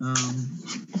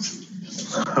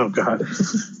 Oh, God.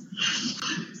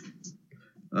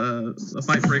 A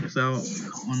fight breaks out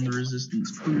on the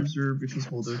Resistance cruiser because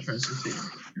Holdo tries to take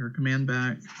her command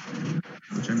back,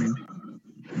 which, I mean,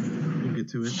 we'll get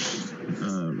to it.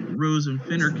 Rose and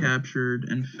Finn are captured,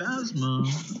 and Phasma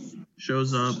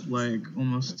shows up like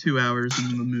almost 2 hours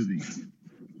into the movie.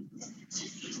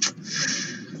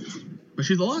 But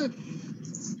she's alive.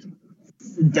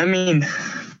 I mean,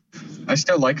 I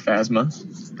still like Phasma.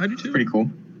 I do too. Pretty cool.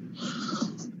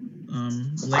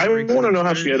 I want to know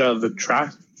how she got out of the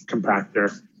track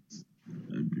compactor.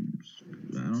 I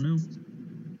don't know.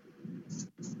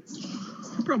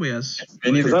 She probably has.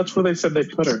 Because that's where they said they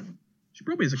put her. She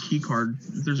probably has a key card.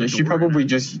 If there's a She door in probably it.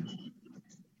 just.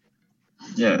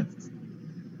 Yeah.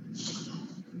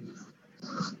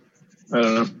 I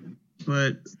don't know.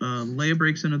 But Leia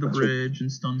breaks into the bridge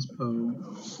and stuns Poe.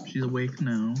 She's awake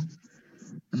now.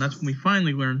 And that's when we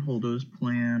finally learn Holdo's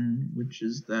plan, which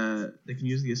is that they can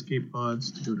use the escape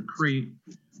pods to go to Crate,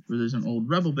 where there's an old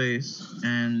rebel base,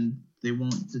 and they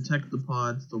won't detect the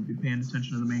pods. They'll be paying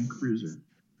attention to the main cruiser.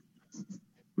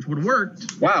 Which would have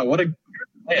worked. Wow, what a good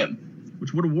plan.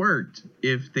 Which would have worked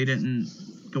if they didn't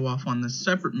go off on this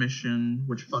separate mission,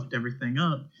 which fucked everything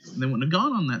up. And they wouldn't have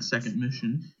gone on that second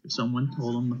mission if someone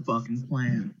told them the fucking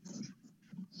plan.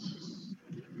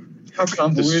 How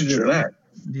convoluted is that?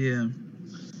 Yeah.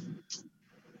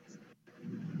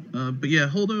 But yeah,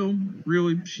 Holdo,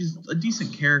 really, she's a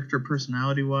decent character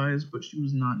personality-wise, but she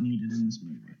was not needed in this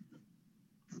movie.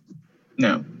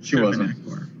 No, she Could've been wasn't.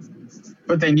 Akbar.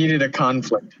 But they needed a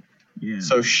conflict. Yeah.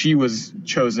 So she was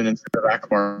chosen instead of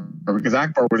Akbar, because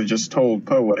Akbar would have just told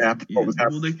Poe what happened. Yeah. What was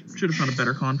happening. Well, they should have found a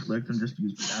better conflict and just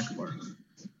used Akbar.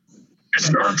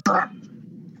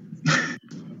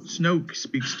 Snoke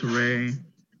speaks to Rey,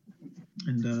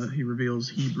 and he reveals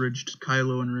he bridged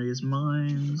Kylo and Rey's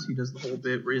minds. He does the whole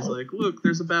bit where he's like, "Look,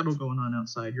 there's a battle going on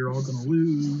outside. You're all gonna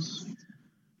lose."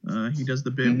 He does the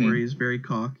bit where he's very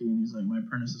cocky and he's like, "My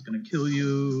apprentice is gonna kill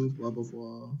you." Blah blah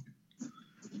blah.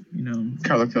 You know,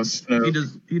 Kylo kills Snoke.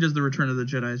 He does the Return of the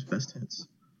Jedi's best hits,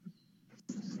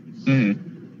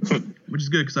 which is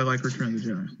good because I like Return of the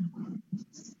Jedi.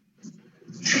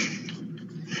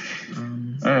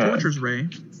 Tortures Rey.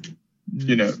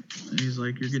 You know, and he's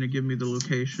like, "You're gonna give me the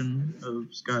location of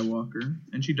Skywalker,"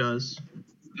 and she does.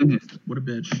 What a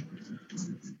bitch.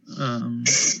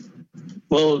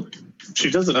 Well, she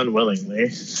does it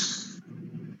unwillingly.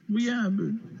 Well, yeah,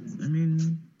 but I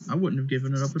mean, I wouldn't have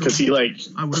given it up at all. Because he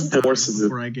I would have forces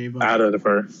it I gave up. out of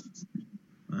her.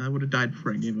 I would have died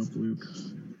before I gave up Luke.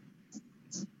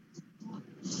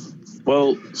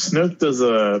 Well, Snoke does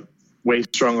a way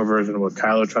stronger version of what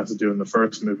Kylo tries to do in the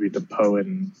first movie to Poe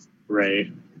and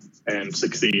Rey, and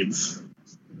succeeds.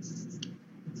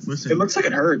 Listen, it looks like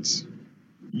it hurts.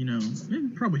 You know,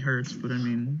 it probably hurts, but I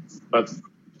mean, But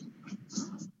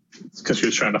it's because she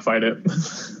was trying to fight it.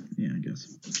 Yeah, I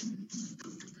guess.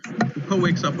 Poe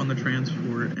wakes up on the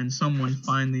transport, and someone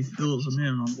finally fills him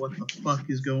in on what the fuck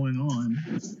is going on.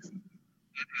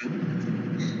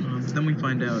 But then we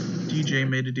find out DJ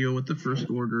made a deal with the First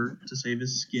Order to save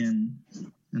his skin,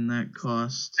 and that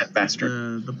cost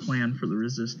the plan for the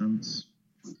Resistance.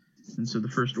 And so the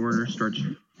First Order starts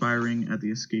firing at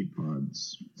the escape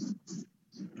pods.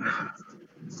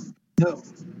 No.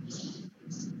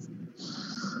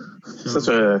 So, Such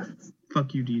a...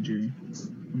 Fuck you, DJ.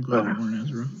 I'm glad you weren't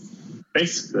Ezra.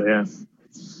 Basically, yeah.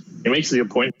 It makes a good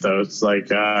point, though. It's like,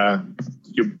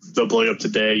 they'll blow you up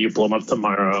today, you blow them up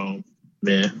tomorrow.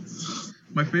 Meh.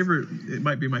 It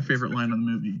might be my favorite line of the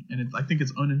movie, and I think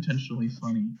it's unintentionally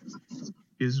funny,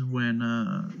 is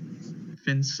when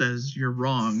Finn says, "You're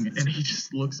wrong," and he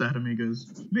just looks at him and he goes,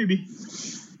 "Maybe."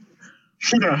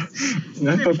 Yeah.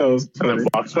 I thought that was funny. And then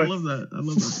walks away. I love that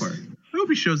part. I hope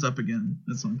he shows up again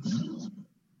at some point.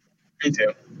 Me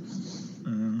too.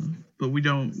 But we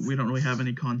don't really have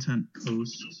any content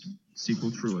post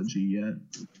sequel trilogy yet.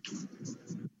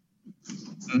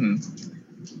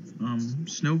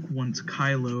 Snoke wants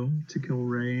Kylo to kill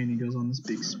Rey, and he goes on this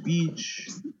big speech.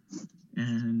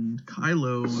 And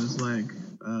Kylo is like,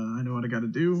 "I know what I got to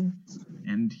do,"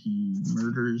 and he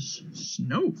murders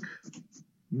Snoke,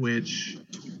 which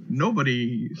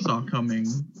nobody saw coming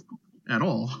at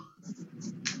all.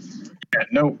 Yeah,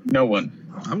 no one.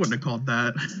 I wouldn't have called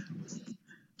that.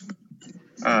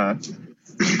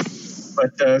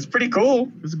 But it's pretty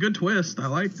cool. It was a good twist. I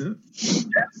liked it.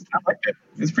 Yeah, I liked it.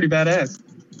 It's pretty badass.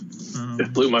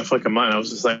 It blew my fucking mind. I was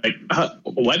just like,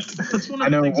 what? That's one of I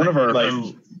know the things one of our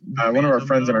one of our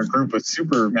friends in about. our group was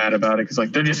super mad about it because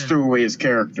like they just threw away his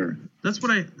character. That's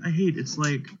what I hate. It's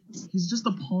like he's just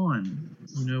a pawn.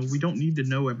 You know, we don't need to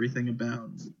know everything about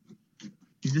him.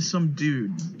 He's just some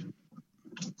dude.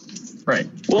 Right.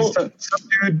 Well, some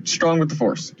dude strong with the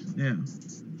Force. Yeah.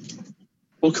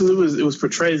 Well, because it was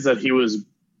portrayed that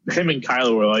him and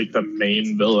Kylo were like the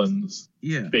main villains.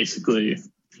 Yeah. Basically.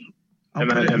 I'll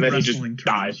And put it in then he just wrestling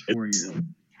died. terms for you.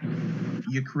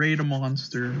 You create a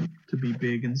monster to be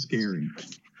big and scary,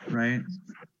 right?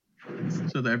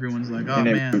 So that everyone's like, "Oh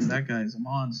man, that guy's a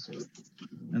monster."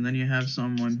 And then you have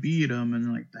someone beat him,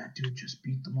 and like, "That dude just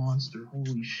beat the monster.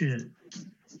 Holy shit!"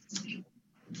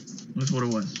 That's what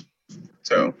it was.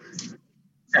 So,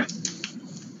 yeah.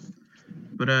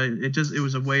 But it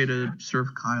was a way to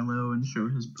serve Kylo and show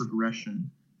his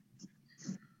progression.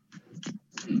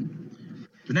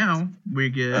 But now we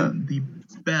get the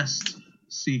best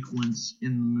sequence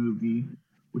in the movie,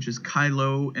 which is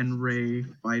Kylo and Rey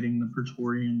fighting the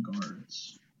Praetorian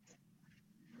Guards.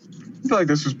 I feel like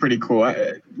this was pretty cool.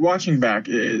 Watching back,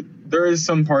 there is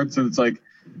some parts that it's like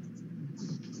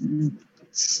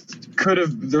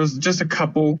there's just a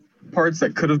couple parts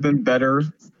that could have been better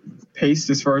paced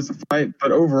as far as the fight,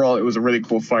 but overall it was a really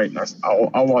cool fight, and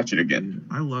I'll watch it again.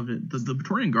 I love it. The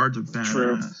Praetorian Guards are badass.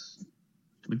 True.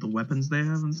 Like the weapons they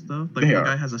have and stuff. Like They the are.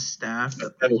 guy has a staff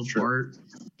that That is pulls true. apart.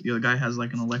 The other guy has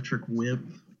like an electric whip.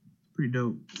 Pretty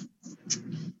dope.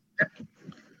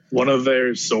 One of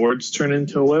their swords turned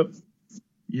into a whip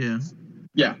Yeah.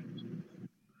 Yeah.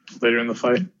 later in the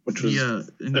fight, which was And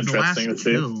the last interesting to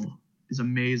see. kill is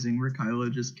amazing, where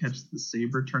Kylo just catches the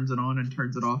saber, turns it on, and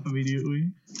turns it off immediately.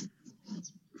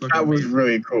 It's fucking That was amazing.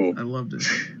 really cool. I loved it.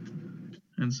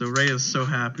 And so Rey is so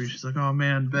happy. She's like, "Oh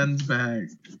man, Ben's back."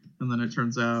 And then it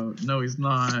turns out, no, he's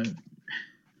not.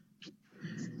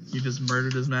 He just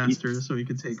murdered his master so he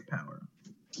could take power.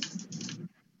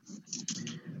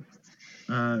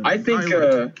 I think.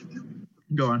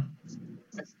 Go on.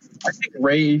 I think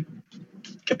Rey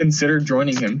considered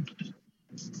joining him.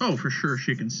 Oh, for sure,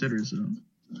 she considers it.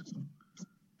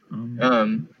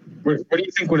 What do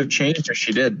you think would have changed if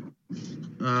she did?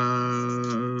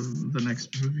 The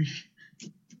next movie.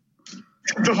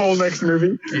 The whole next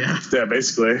movie? Yeah. Yeah,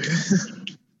 basically.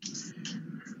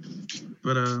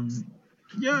 But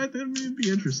yeah, I think it'd be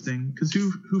interesting because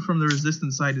who from the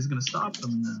Resistance side is going to stop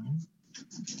them now?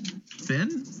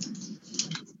 Finn?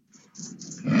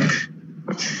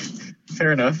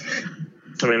 Fair enough.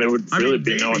 I mean, it would really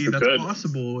be no one who that's could.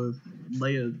 Possible if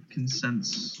Leia can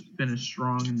sense Finn is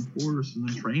strong in the Force and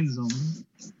then trains him.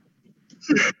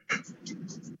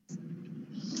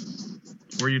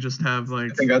 Or you just have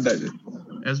like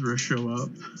Ezra show up.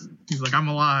 He's like, I'm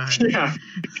alive. Yeah.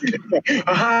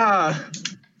 Aha!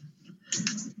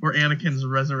 Or Anakin's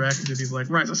resurrected. He's like,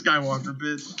 Rise of Skywalker,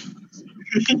 bitch.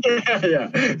 Yeah.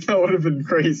 That would have been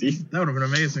crazy. That would have been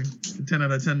amazing. A 10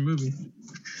 out of 10 movie.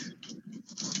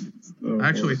 Oh, I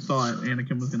actually thought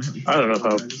Anakin was going to have I don't know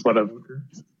how, whatever.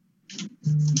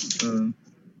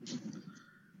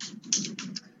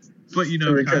 But, you know,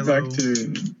 so we cut back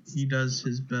Kylo, to... he does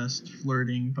his best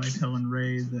flirting by telling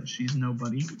Rey that she's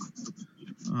nobody.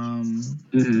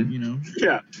 You know,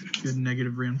 good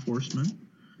negative reinforcement.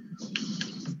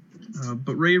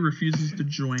 But Rey refuses to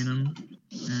join him,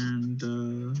 and,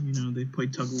 you know, they play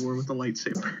tug-of-war with the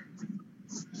lightsaber.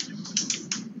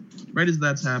 Right as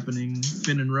that's happening,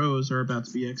 Finn and Rose are about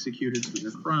to be executed for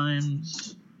their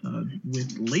crimes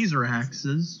with laser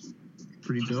axes.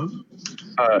 Pretty dope.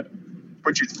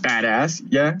 Which is badass,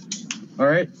 yeah.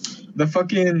 Alright.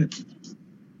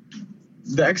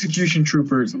 The execution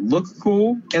troopers look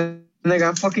cool, and they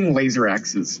got fucking laser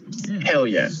axes. Yeah. Hell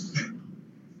yeah.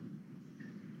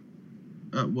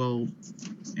 Well,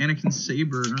 Anakin's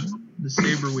saber, the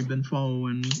saber we've been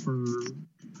following for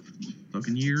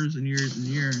fucking years and years and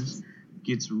years,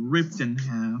 gets ripped in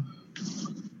half.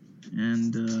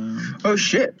 And, oh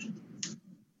shit.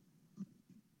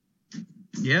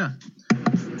 Yeah.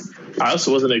 I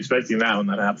also wasn't expecting that when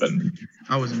that happened.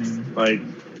 I wasn't even. Like,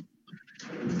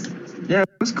 yeah, it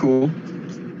was cool.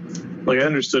 Like, I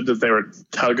understood that they were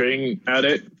tugging at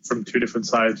it from two different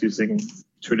sides using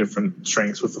two different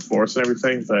strengths with the Force and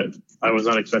everything, but I was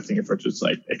not expecting it for it to just,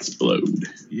 like, explode.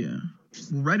 Yeah.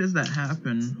 Well, right as that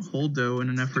happened, Holdo, in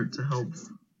an effort to help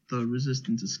the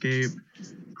Resistance escape,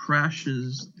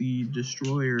 crashes the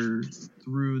destroyer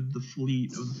through the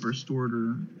fleet of the First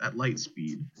Order at light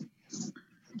speed.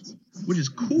 Which is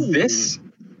cool.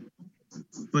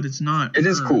 But it's not. It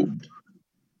is cool.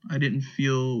 I didn't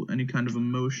feel any kind of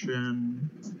emotion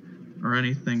or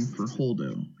anything for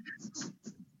Holdo.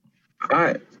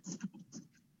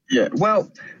 Yeah, well,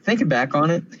 thinking back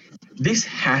on it, this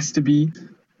has to be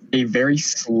a very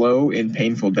slow and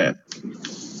painful death.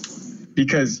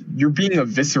 Because you're being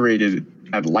eviscerated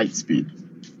at light speed.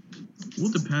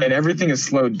 Well, depends. And everything is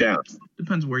slowed down.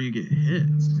 Depends where you get hit.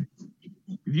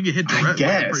 If you get hit directly,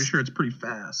 I'm pretty sure it's pretty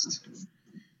fast.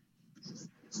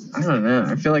 I don't know.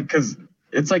 I feel like because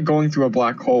it's like going through a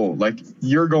black hole. Like,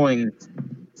 you're going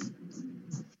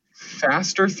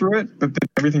faster through it, but then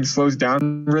everything slows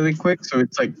down really quick, so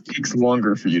it's like takes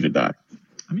longer for you to die.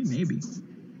 I mean, maybe.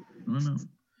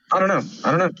 I don't know.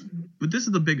 But this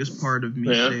is the biggest part of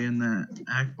me saying that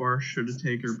Akbar should have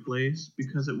taken her place,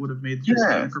 because it would have made the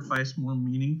sacrifice more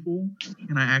meaningful,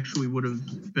 and I actually would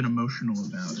have been emotional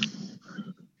about it.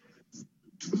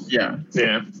 Yeah.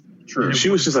 Yeah. True. She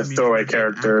was just a throwaway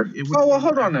character. Well,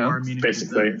 hold on now.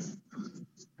 Basically.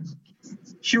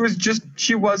 She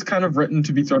was kind of written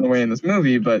to be thrown away in this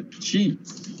movie, but she,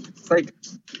 like...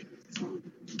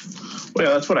 Well,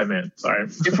 yeah, that's what I meant. Sorry.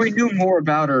 If we knew more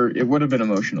about her, it would have been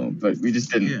emotional, but we just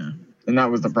didn't. Yeah. And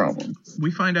that was the problem.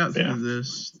 We find out through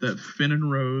this that Finn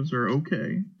and Rose are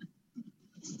okay.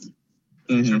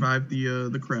 They survived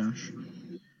the crash.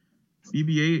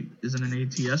 BB-8 is in an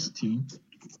ATST,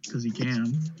 because he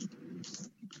can.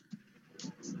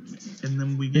 And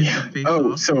then we get to face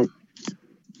off. So...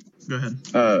 Go ahead.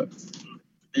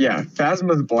 Yeah,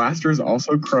 Phasma's blaster is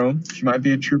also chrome. She might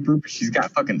be a trooper, but she's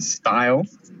got fucking style.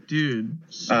 Dude,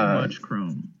 so much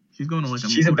chrome. She's going to like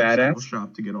she's a badass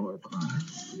shop to get all her chrome.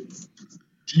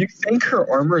 Do you think her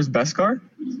armor is Beskar?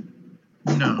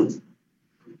 No.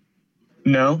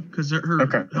 No? Because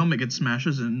her helmet gets smashed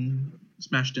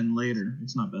in later.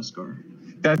 It's not Beskar.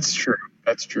 That's true.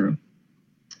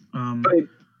 But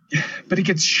it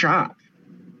gets shot.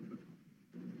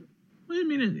 I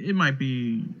mean, it might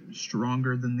be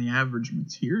stronger than the average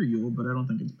material, but I don't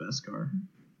think it's Beskar.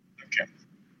 Okay.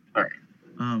 All right.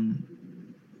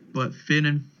 But Finn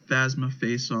and Phasma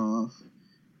face off,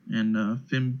 and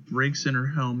Finn breaks in her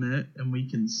helmet, and we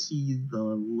can see the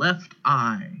left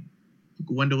eye of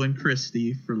Gwendoline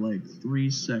Christie for like 3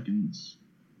 seconds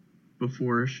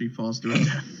before she falls to her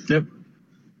death. Yep.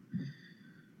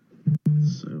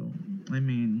 So, I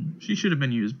mean, she should have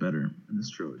been used better in this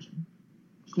trilogy.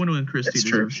 Gwendoline Christie. That's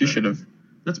true. She should have.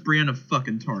 That's Brianna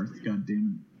fucking Tarth. God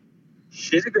damn it.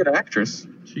 She's a good actress.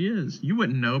 She is. You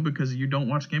wouldn't know because you don't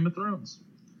watch Game of Thrones.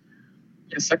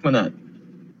 Yeah, suck my nut.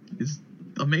 It's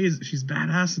amazing. She's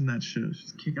badass in that show.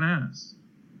 She's kicking ass.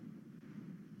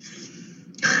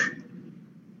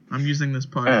 I'm using this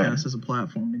podcast as a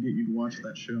platform to get you to watch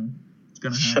that show. It's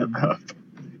gonna happen.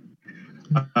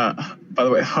 Shut up. By the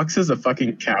way, Hux is a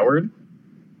fucking coward.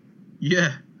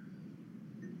 Yeah.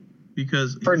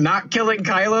 Because for not killing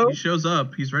Kylo? He shows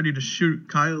up, he's ready to shoot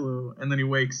Kylo, and then he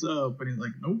wakes up and he's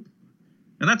like, nope.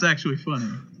 And that's actually funny.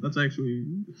 That's actually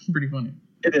pretty funny.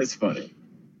 It is funny.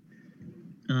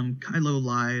 Kylo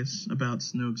lies about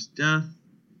Snoke's death,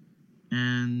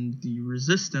 and the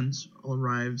Resistance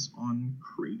arrives on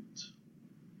Crate.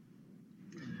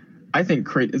 I think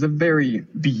Crate is a very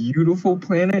beautiful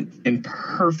planet and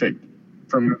perfect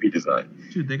for movie design.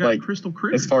 Dude, they got crystal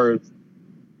critters. As far as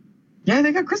yeah,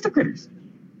 they got crystal critters,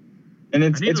 and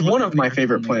it's one of my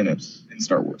favorite planets in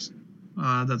Star Wars.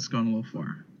 That's gone a little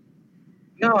far.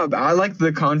 No, I like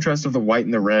the contrast of the white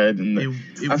and the red, and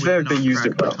I feel like they used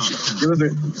it well.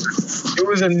 It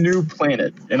was a new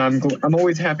planet, and I'm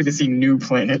always happy to see new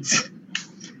planets.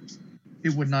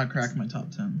 It would not crack my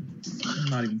top 10.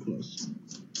 Not even close.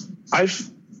 I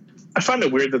find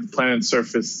it weird that the planet's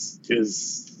surface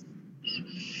is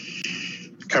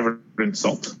covered in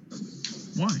salt.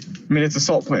 Why? I mean, it's a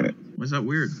salt planet. Why is that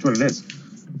weird? That's what it is.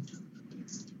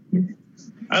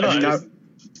 I don't know.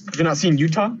 Have you not seen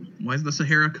Utah? Why is the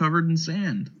Sahara covered in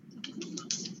sand?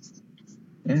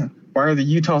 Yeah. Why are the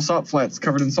Utah salt flats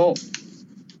covered in salt?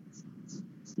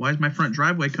 Why is my front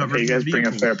driveway covered in vehicles? You guys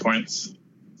bring up fair points.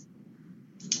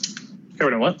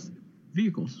 Covered in what?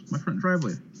 Vehicles. My front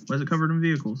driveway. Why is it covered in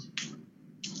vehicles?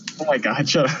 Oh my god,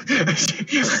 shut up. This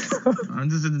is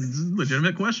a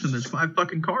legitimate question. There's 5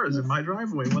 fucking cars in my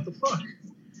driveway. What the fuck?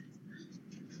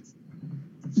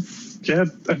 Yeah,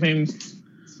 I mean,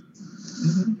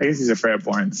 I guess these are fair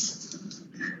points.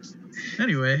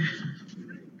 Anyway,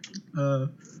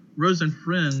 Rose and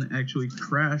Finn actually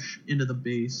crash into the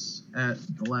base at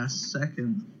the last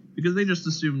second because they just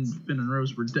assumed Finn and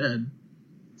Rose were dead.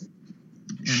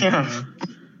 And,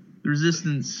 the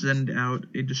Resistance send out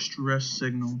a distress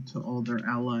signal to all their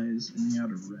allies in the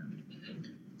Outer Rim.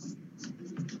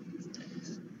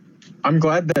 I'm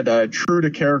glad that, true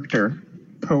to character,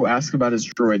 Poe asked about his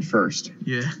droid first.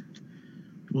 Yeah.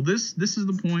 Well, this is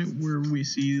the point where we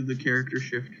see the character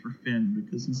shift for Finn,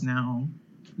 because he's now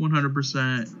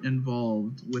 100%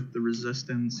 involved with the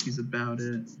Resistance. He's about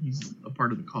it. He's a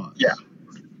part of the cause. Yeah.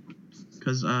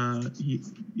 Because he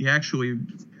actually,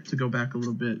 to go back a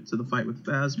little bit to the fight with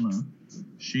Phasma,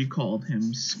 she called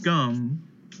him scum,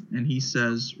 and he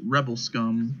says rebel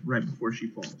scum right before she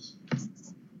falls.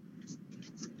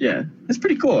 Yeah, that's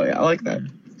pretty cool. I like that.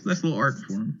 So that's a little arc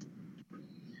for him.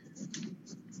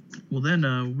 Well,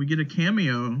 then we get a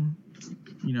cameo.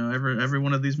 You know, every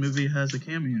one of these movies has a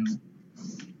cameo.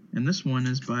 And this one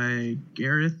is by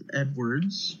Gareth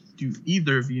Edwards. Do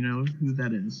either of you know who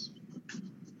that is?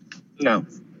 No.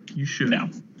 You should. No.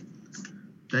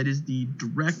 That is the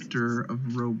director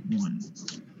of Rogue One.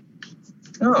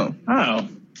 Oh. Oh.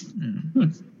 Yeah.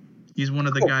 He's one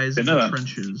of the guys in the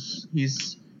trenches.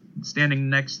 He's standing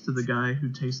next to the guy who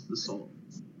tastes the salt.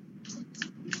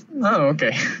 Oh,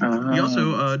 okay. He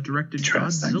also directed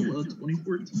Godzilla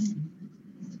 2014.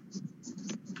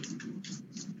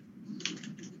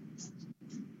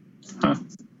 Huh.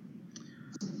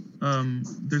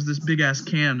 There's this big ass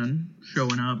cannon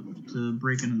showing up to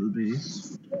break into the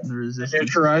base. And the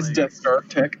Resistance. Miniaturized Death Star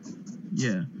tech.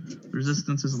 Yeah. The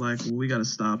Resistance is like, well, we gotta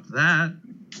stop that.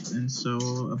 And so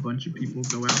a bunch of people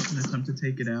go out and attempt to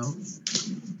take it out.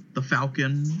 The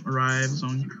Falcon arrives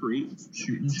on Crate,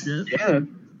 shooting shit. Yeah.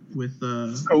 With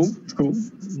cool. It's cool.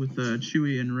 With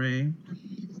Chewie and Rey.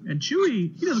 And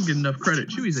Chewie, he doesn't get enough credit.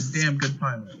 Chewie's a damn good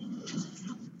pilot.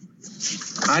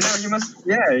 I know, you must.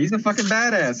 Yeah, he's a fucking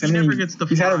badass. He never gets to fly.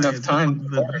 He's had enough time.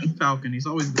 The Falcon. He's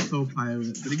always the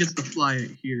co-pilot, but he gets to fly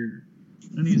it here,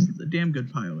 and he's a damn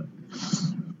good pilot.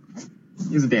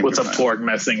 He's a damn. What's good up, pilot. Porg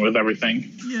messing with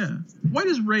everything? Yeah. Why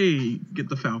does Rey get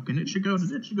the Falcon? It should go to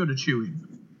Chewie.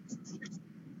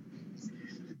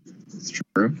 It's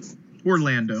true. Or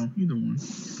Lando, either one.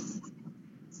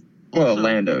 Well,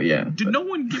 Lando, yeah. Did no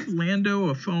one give Lando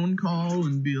a phone call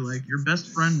and be like, your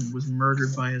best friend was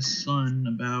murdered by his son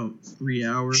about 3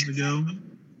 hours ago?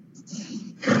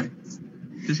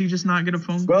 Does he just not get a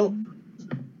phone call? Well,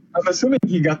 I'm assuming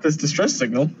he got this distress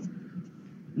signal.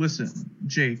 Listen,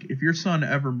 Jake, if your son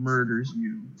ever murders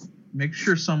you, make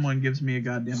sure someone gives me a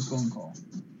goddamn phone call.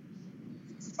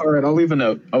 All right, I'll leave a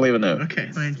note. Okay,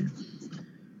 thank you.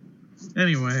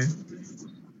 Anyway,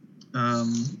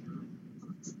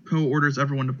 Poe orders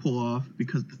everyone to pull off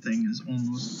because the thing is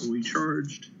almost fully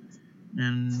charged,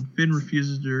 and Finn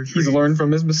refuses to retreat. He's learned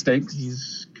from his mistakes.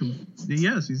 He's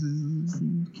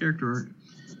character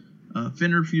arc.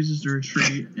 Finn refuses to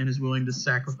retreat and is willing to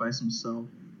sacrifice himself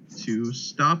to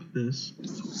stop this,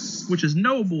 which is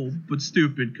noble but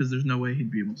stupid because there's no way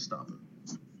he'd be able to stop it.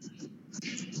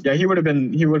 Yeah, he would have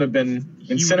been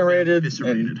incinerated.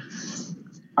 And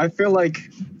I feel like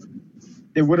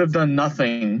it would have done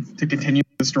nothing to continue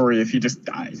the story if he just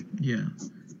died. Yeah.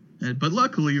 But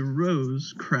luckily,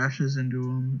 Rose crashes into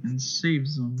him and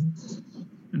saves him.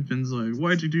 And Finn's like,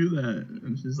 why'd you do that?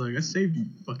 And she's like, I saved you,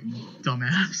 fucking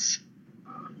dumbass.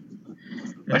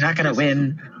 We're not going to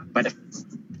win by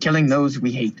killing those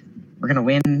we hate. We're going to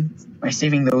win by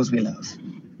saving those we love.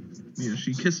 Yeah,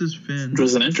 she kisses Finn. Which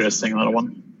was an interesting little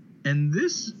one. And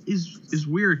this is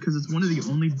weird because it's one of the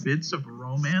only bits of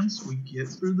romance we get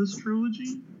through this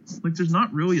trilogy. Like, there's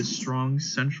not really a strong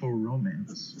central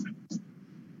romance.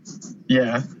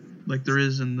 Yeah. Like there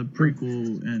is in the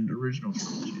prequel and original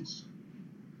trilogies.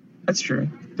 That's true.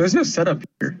 There's no setup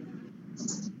here.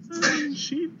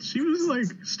 She was like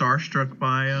starstruck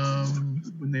by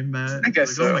when they met. I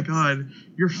guess like, so. Oh my god,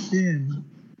 you're Finn.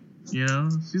 You know?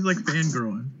 She's like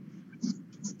fangirling.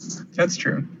 That's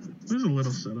true. There's a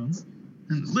little setup.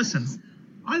 And listen,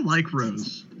 I like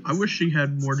Rose. I wish she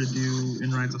had more to do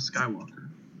in Rise of Skywalker.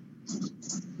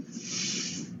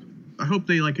 I hope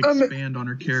they like expand on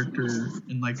her character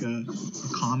in like a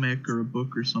comic or a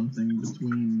book or something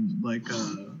between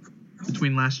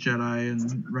Last Jedi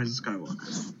and Rise of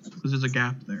Skywalker, because there's a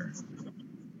gap there.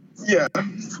 Yeah,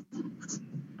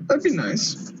 that'd be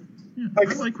nice. Yeah, I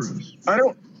like Rose. I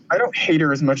don't hate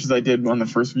her as much as I did on the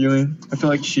first viewing. I feel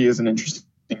like she is an interesting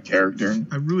character.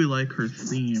 I really like her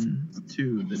theme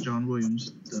too that John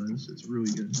Williams does. It's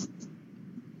really good.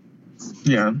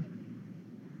 Yeah.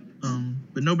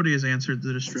 But nobody has answered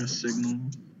the distress signal.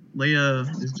 Leia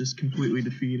is just completely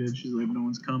defeated. She's like, no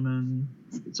one's coming.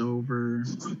 It's over.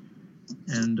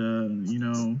 And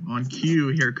on cue,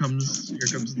 here comes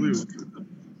Luke.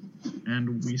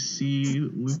 And we see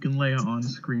Luke and Leia on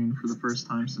screen for the first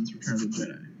time since Return of the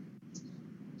Jedi.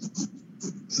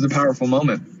 This is a powerful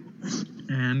moment.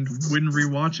 And when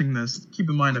rewatching this, keep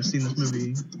in mind I've seen this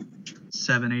movie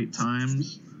 7-8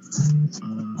 times.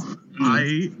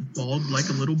 I bawled like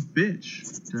a little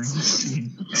bitch during this scene.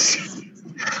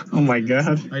 Oh my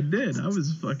god. I did. I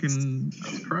was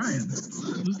crying.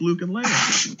 It was Luke and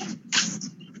Leia.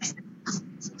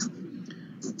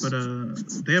 But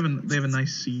they have a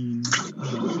nice scene.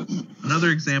 Another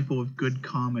example of good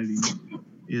comedy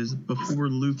is before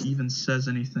Luke even says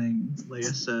anything,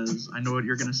 Leia says, I know what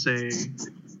you're gonna say.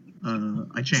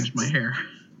 I changed my hair.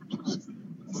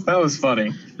 That was funny.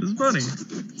 It was funny.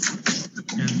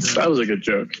 And, that was a good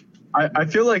joke. I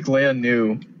feel like Leia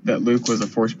knew that Luke was a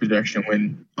Force projection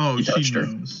when he touched her.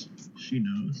 She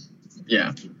knows.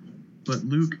 Yeah. But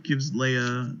Luke gives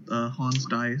Leia Han's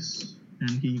dice,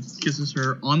 and he kisses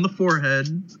her on the forehead.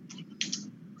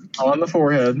 On the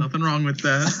forehead. Nothing wrong with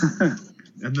that.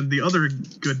 And then the other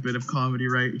good bit of comedy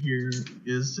right here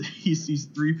is he sees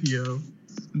 3PO,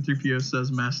 and 3PO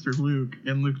says, Master Luke,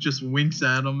 and Luke just winks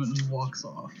at him and walks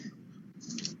off.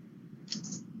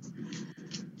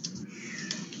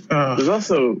 There's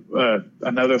also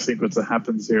another sequence that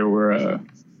happens here where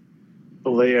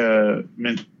Leia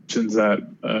mentions that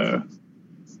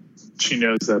she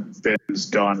knows that Ben's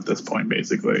gone at this point,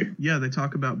 basically. Yeah, they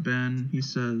talk about Ben. He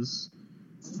says,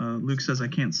 Luke says, I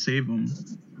can't save him.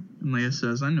 And Leia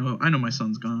says, I know my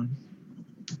son's gone.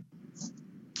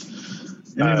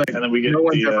 And then we get no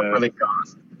one's ever really gone.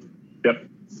 Yep.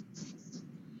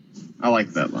 I like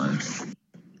that line.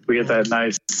 We get that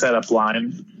nice setup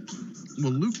line.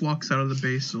 Well, Luke walks out of the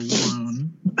base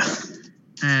alone,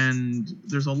 and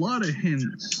there's a lot of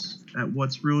hints at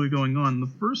what's really going on.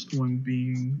 The first one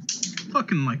being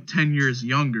fucking like 10 years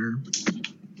younger.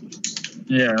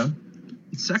 Yeah.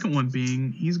 The second one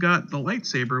being he's got the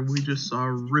lightsaber we just saw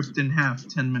ripped in half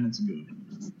 10 minutes ago.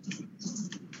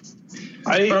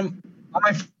 On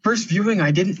my first viewing, I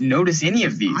didn't notice any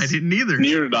of these. I didn't either.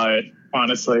 Neither did I,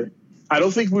 honestly. I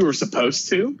don't think we were supposed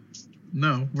to.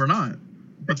 No, we're not.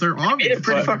 But they're obvious. It's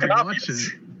pretty fucking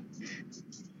obvious.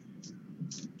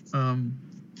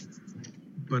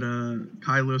 But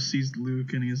Kylo sees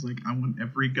Luke and he's like, I want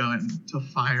every gun to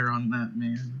fire on that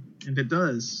man. And it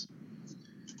does.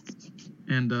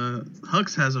 And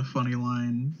Hux has a funny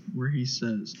line where he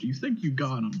says, do you think you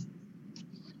got him?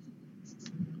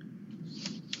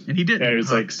 And he didn't. Yeah, he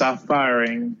was like, stop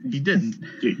firing. He didn't.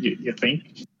 You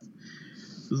think?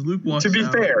 Because Luke walks to be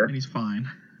out fair, and he's fine.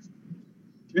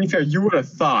 To be fair, you would have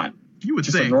thought. You would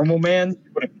just think. a normal man,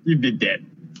 you'd be dead.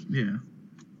 Yeah.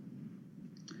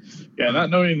 Yeah, not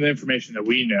knowing the information that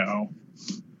we know.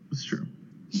 That's true.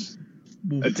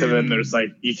 Well, to them, there's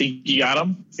like, you think you got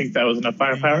him? Think that was enough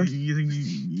firepower? I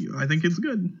think it's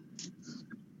good.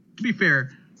 To be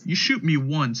fair, you shoot me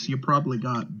once, you probably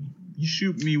got me. You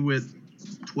shoot me with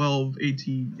 12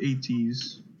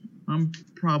 ATs, I'm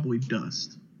probably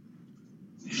dust.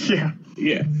 Yeah.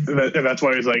 And that's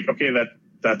why he's like, okay,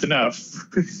 that's enough.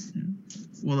 Yeah.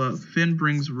 Well, Finn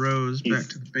brings Rose back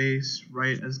to the base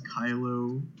right as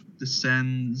Kylo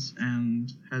descends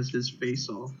and has his face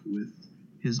off with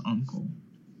his uncle.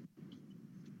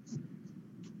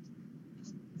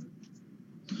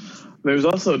 There's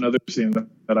also another scene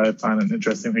that I find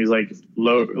interesting. He's like,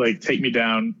 take me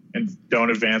down and don't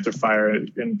advance or fire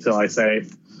until I say.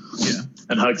 Yeah.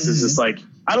 And Hux is just like,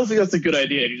 I don't think that's a good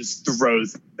idea. And he just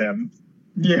throws them.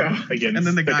 Yeah. Again, and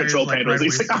then the guy control like, panels. right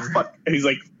He's like, oh, fuck. And he's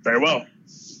like, very well.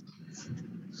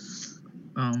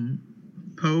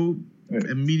 Poe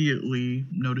immediately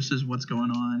notices what's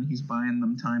going on. He's buying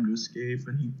them time to escape,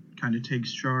 and he kind of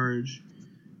takes charge.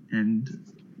 And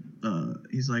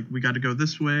he's like, we got to go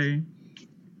this way.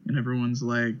 And everyone's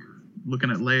like looking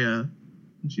at Leia,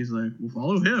 and she's like, well,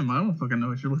 follow him. I don't fucking know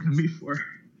what you're looking at me for.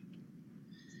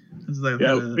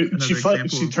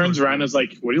 She turns around and is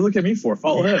like, what do you look at me for?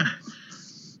 Follow him.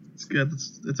 It's good.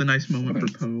 It's a nice moment for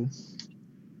Poe.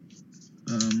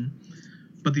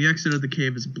 But the exit of the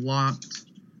cave is blocked,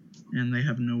 and they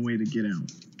have no way to get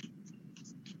out.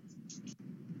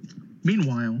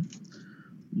 Meanwhile,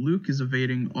 Luke is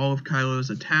evading all of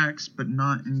Kylo's attacks, but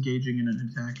not engaging in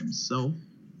an attack himself.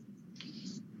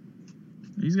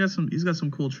 He's got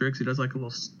some cool tricks. He does like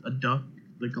a duck,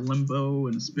 like a limbo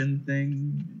and a spin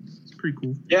thing. It's pretty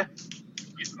cool. Yeah.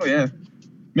 Oh yeah.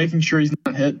 Making sure he's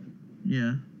not hit.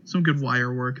 Yeah. Some good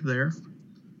wire work there.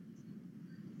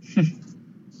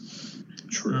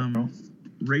 True.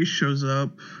 Rey shows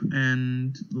up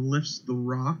and lifts the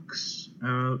rocks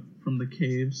out from the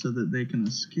cave so that they can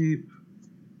escape.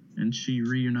 And she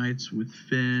reunites with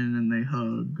Finn and they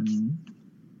hug, and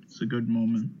it's a good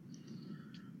moment.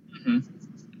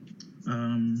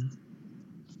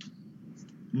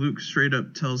 Luke straight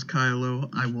up tells Kylo,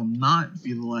 I will not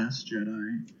be the last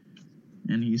Jedi.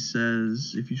 And he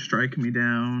says, if you strike me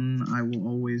down, I will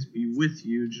always be with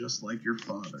you, just like your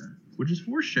father. Which is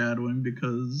foreshadowing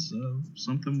because of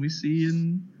something we see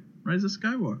in Rise of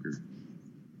Skywalker.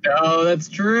 Oh, that's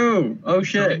true. Oh,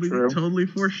 shit. Totally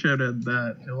foreshadowed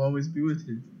that. He'll always be with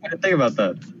you. I didn't think about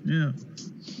that. Yeah.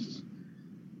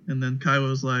 And then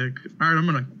Kylo's like, alright, I'm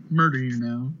gonna murder you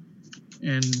now.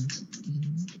 And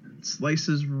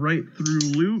slices right through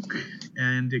Luke,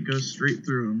 and it goes straight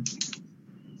through him.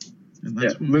 And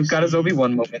that's when Luke got his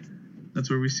Obi-Wan moment.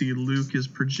 That's where we see Luke is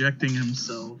projecting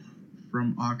himself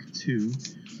from Ahch-To,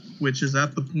 which is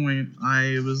at the point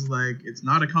I was like, it's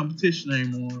not a competition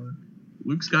anymore.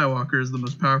 Luke Skywalker is the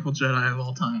most powerful Jedi of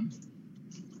all time.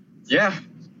 Yeah,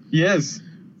 he is.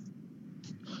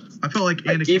 I felt like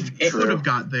Anakin could have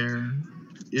got there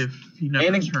if he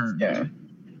never turned. Yeah.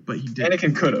 But he didn't.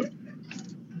 Anakin could have.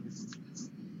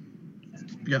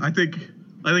 Yeah, I think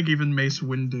even Mace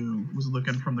Windu was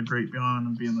looking from the great beyond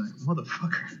and being like,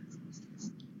 motherfucker.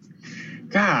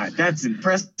 God, that's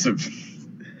impressive.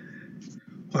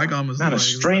 Qui-Gon was not like, a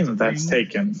strain that's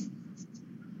taken.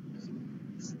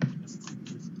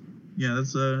 Yeah,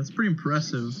 that's pretty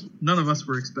impressive. None of us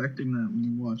were expecting that when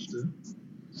we watched it.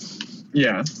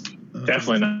 Yeah.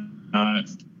 Definitely not.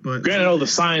 But granted, all the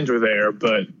signs were there,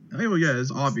 but... Oh, yeah,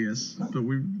 it's obvious. But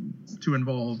we too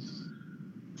involved.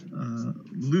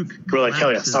 Luke we're like,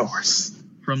 hell yeah, Star Wars.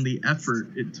 From the effort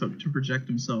it took to project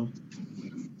himself,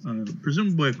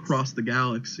 presumably across the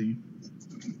galaxy.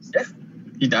 Yeah,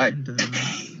 he died.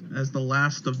 And, as the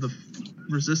last of the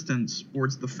Resistance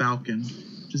boards the Falcon.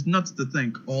 Which is nuts to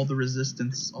think all the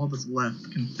Resistance, all that's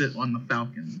left, can fit on the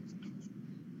Falcon.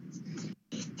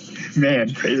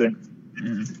 Man, crazy.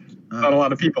 Yeah. Not a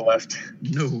lot of people left.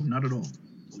 No, not at all.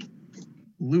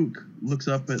 Luke looks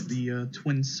up at the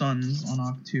twin suns on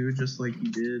Ahch-To, just like he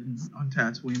did on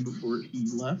Tatooine before he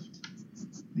left.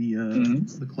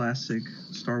 The classic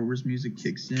Star Wars music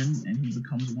kicks in, and he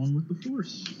becomes one with the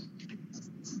Force.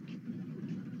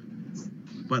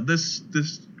 But this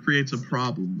creates a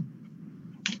problem.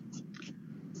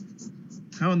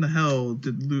 How in the hell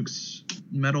did Luke's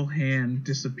metal hand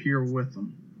disappear with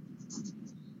him?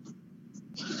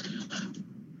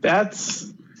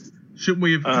 Shouldn't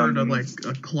we have heard a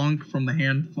clunk from the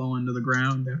hand fall into the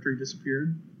ground after he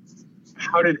disappeared?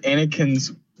 How did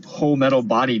Anakin's whole metal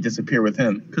body disappear with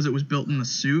him? Because it was built in the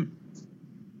suit,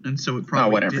 and so it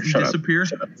probably didn't disappear.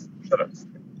 Shut up.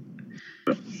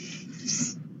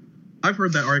 I've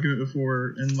heard that argument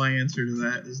before, and my answer to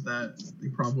that is that they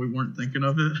probably weren't thinking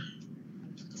of it.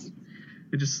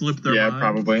 It just slipped their mind. Yeah,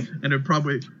 probably. And it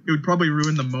would probably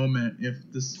ruin the moment if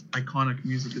this iconic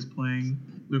music is playing,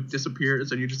 Luke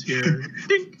disappears, and you just hear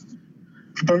dink.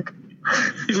 Dunk.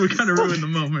 It would kind of ruin the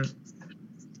moment.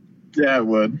 Yeah, it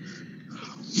would.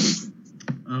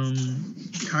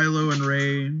 Kylo and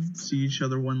Rey see each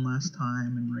other one last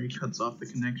time, and Rey cuts off the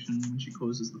connection when she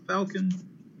closes the Falcon.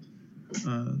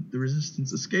 The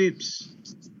Resistance escapes,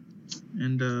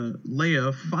 and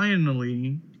Leia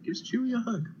finally gives Chewie a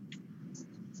hug.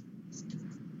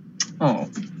 Oh,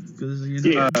 because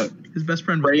his best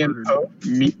friend was Rey murdered. And Poe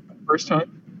meet for the first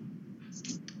time.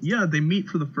 Yeah, they meet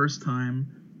for the first time,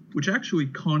 which actually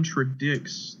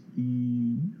contradicts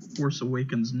the Force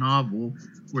Awakens novel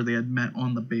where they had met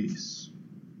on the base.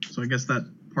 So I guess that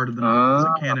part of the novel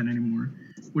isn't canon anymore.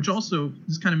 Which also,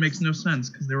 this kind of makes no sense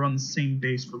because they were on the same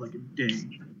base for like a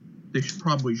day. They should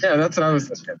probably... Yeah, that's what I was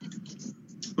thinking.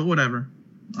 But whatever.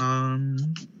 I'll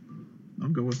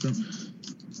go with it.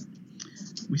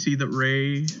 We see that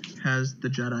Rey has the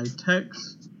Jedi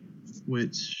text,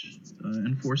 which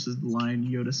enforces the line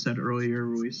Yoda said earlier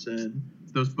where he said,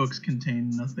 those books contain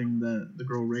nothing that the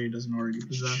girl Rey doesn't already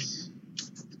possess.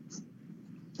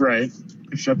 Right.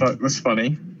 Which I thought was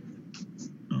funny.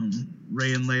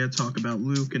 Rey and Leia talk about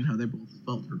Luke and how they both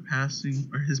felt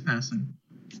his passing,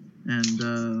 and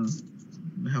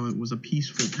how it was a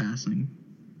peaceful passing.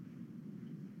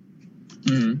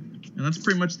 Mm-hmm. And that's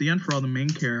pretty much the end for all the main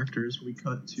characters. We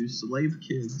cut to slave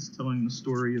kids telling the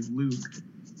story of Luke,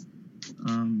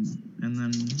 and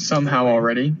then somehow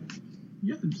already.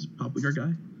 Yeah, just a popular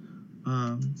guy.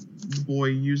 The boy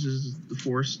uses the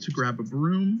Force to grab a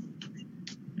broom.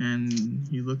 And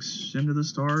he looks into the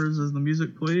stars as the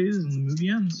music plays and the movie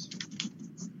ends.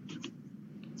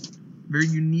 Very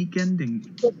unique ending.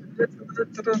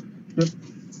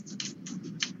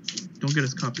 Don't get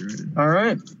us copyrighted. All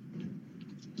right.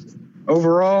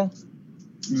 Overall,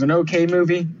 it was an okay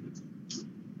movie.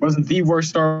 Wasn't the worst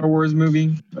Star Wars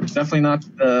movie, but it's definitely not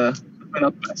the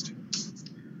best.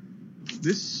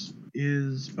 This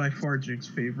is by far Jake's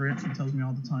favorite. He tells me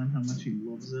all the time how much he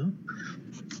loves it.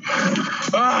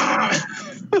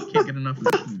 Can't get enough of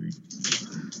this movie.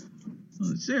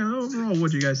 So yeah, overall,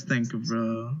 what do you guys think of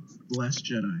The Last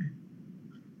Jedi?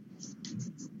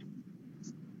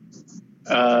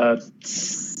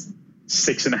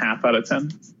 6.5 out of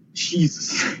 10.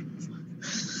 Jesus.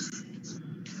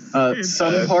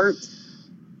 Some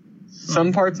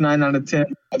parts 9 out of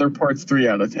 10, other parts 3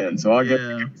 out of 10. So I'll give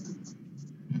it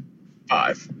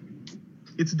 5.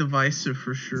 It's divisive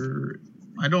for sure.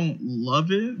 I don't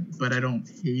love it, but I don't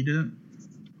hate it.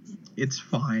 It's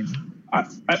fine. I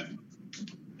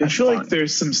feel like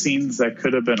there's some scenes that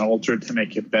could have been altered to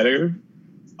make it better,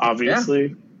 obviously.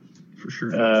 Yeah, for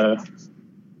sure.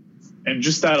 And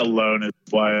just that alone is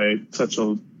why such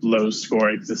a low score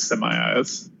exists in my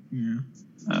eyes. Yeah.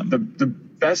 The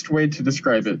best way to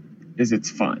describe it is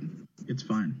it's fine. It's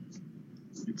fine.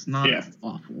 It's not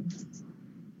awful.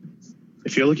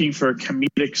 If you're looking for a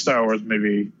comedic Star Wars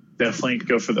movie, definitely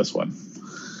go for this one.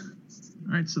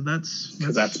 All right, so that's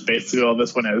basically all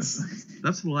this one is.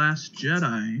 That's The Last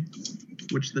Jedi,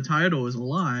 which the title is a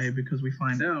lie because we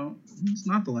find out it's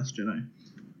not The Last Jedi.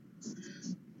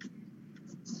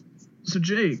 So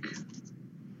Jake,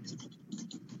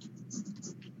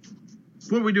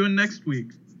 what are we doing next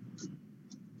week?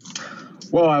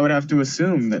 Well, I would have to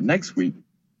assume that next week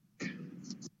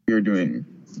we are doing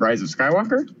Rise of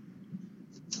Skywalker.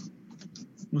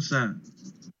 What's that?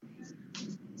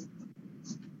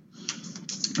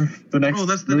 The next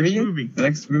that's the next movie. The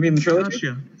next movie in the trilogy?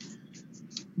 Gotcha.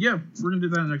 Yeah, we're going to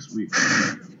do that next week.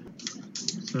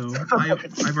 So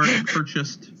I've already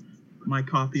purchased my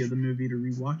copy of the movie to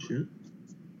rewatch it.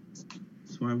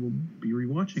 So I will be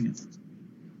rewatching it.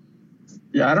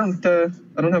 Yeah, I don't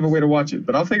have a way to watch it,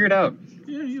 but I'll figure it out.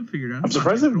 Yeah, you'll figure it out. I'm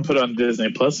surprised they haven't put it on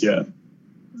Disney Plus yet.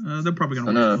 They're probably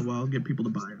going to wait a while, get people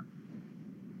to buy it.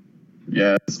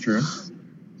 Yeah, that's true.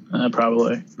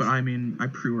 Probably. But I mean, I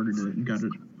pre-ordered it and got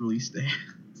it release day.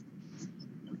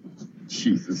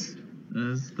 Jesus.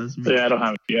 That's me. Yeah, I don't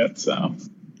have it yet, so.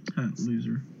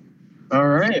 Loser. All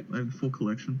right. I have the full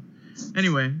collection.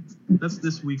 Anyway, that's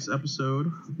this week's episode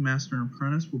of Master and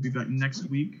Apprentice. We'll be back next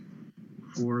week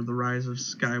for The Rise of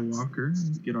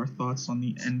Skywalker. Get our thoughts on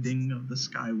the ending of the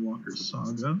Skywalker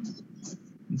saga.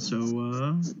 And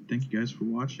so, thank you guys for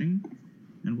watching,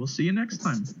 and we'll see you next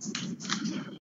time.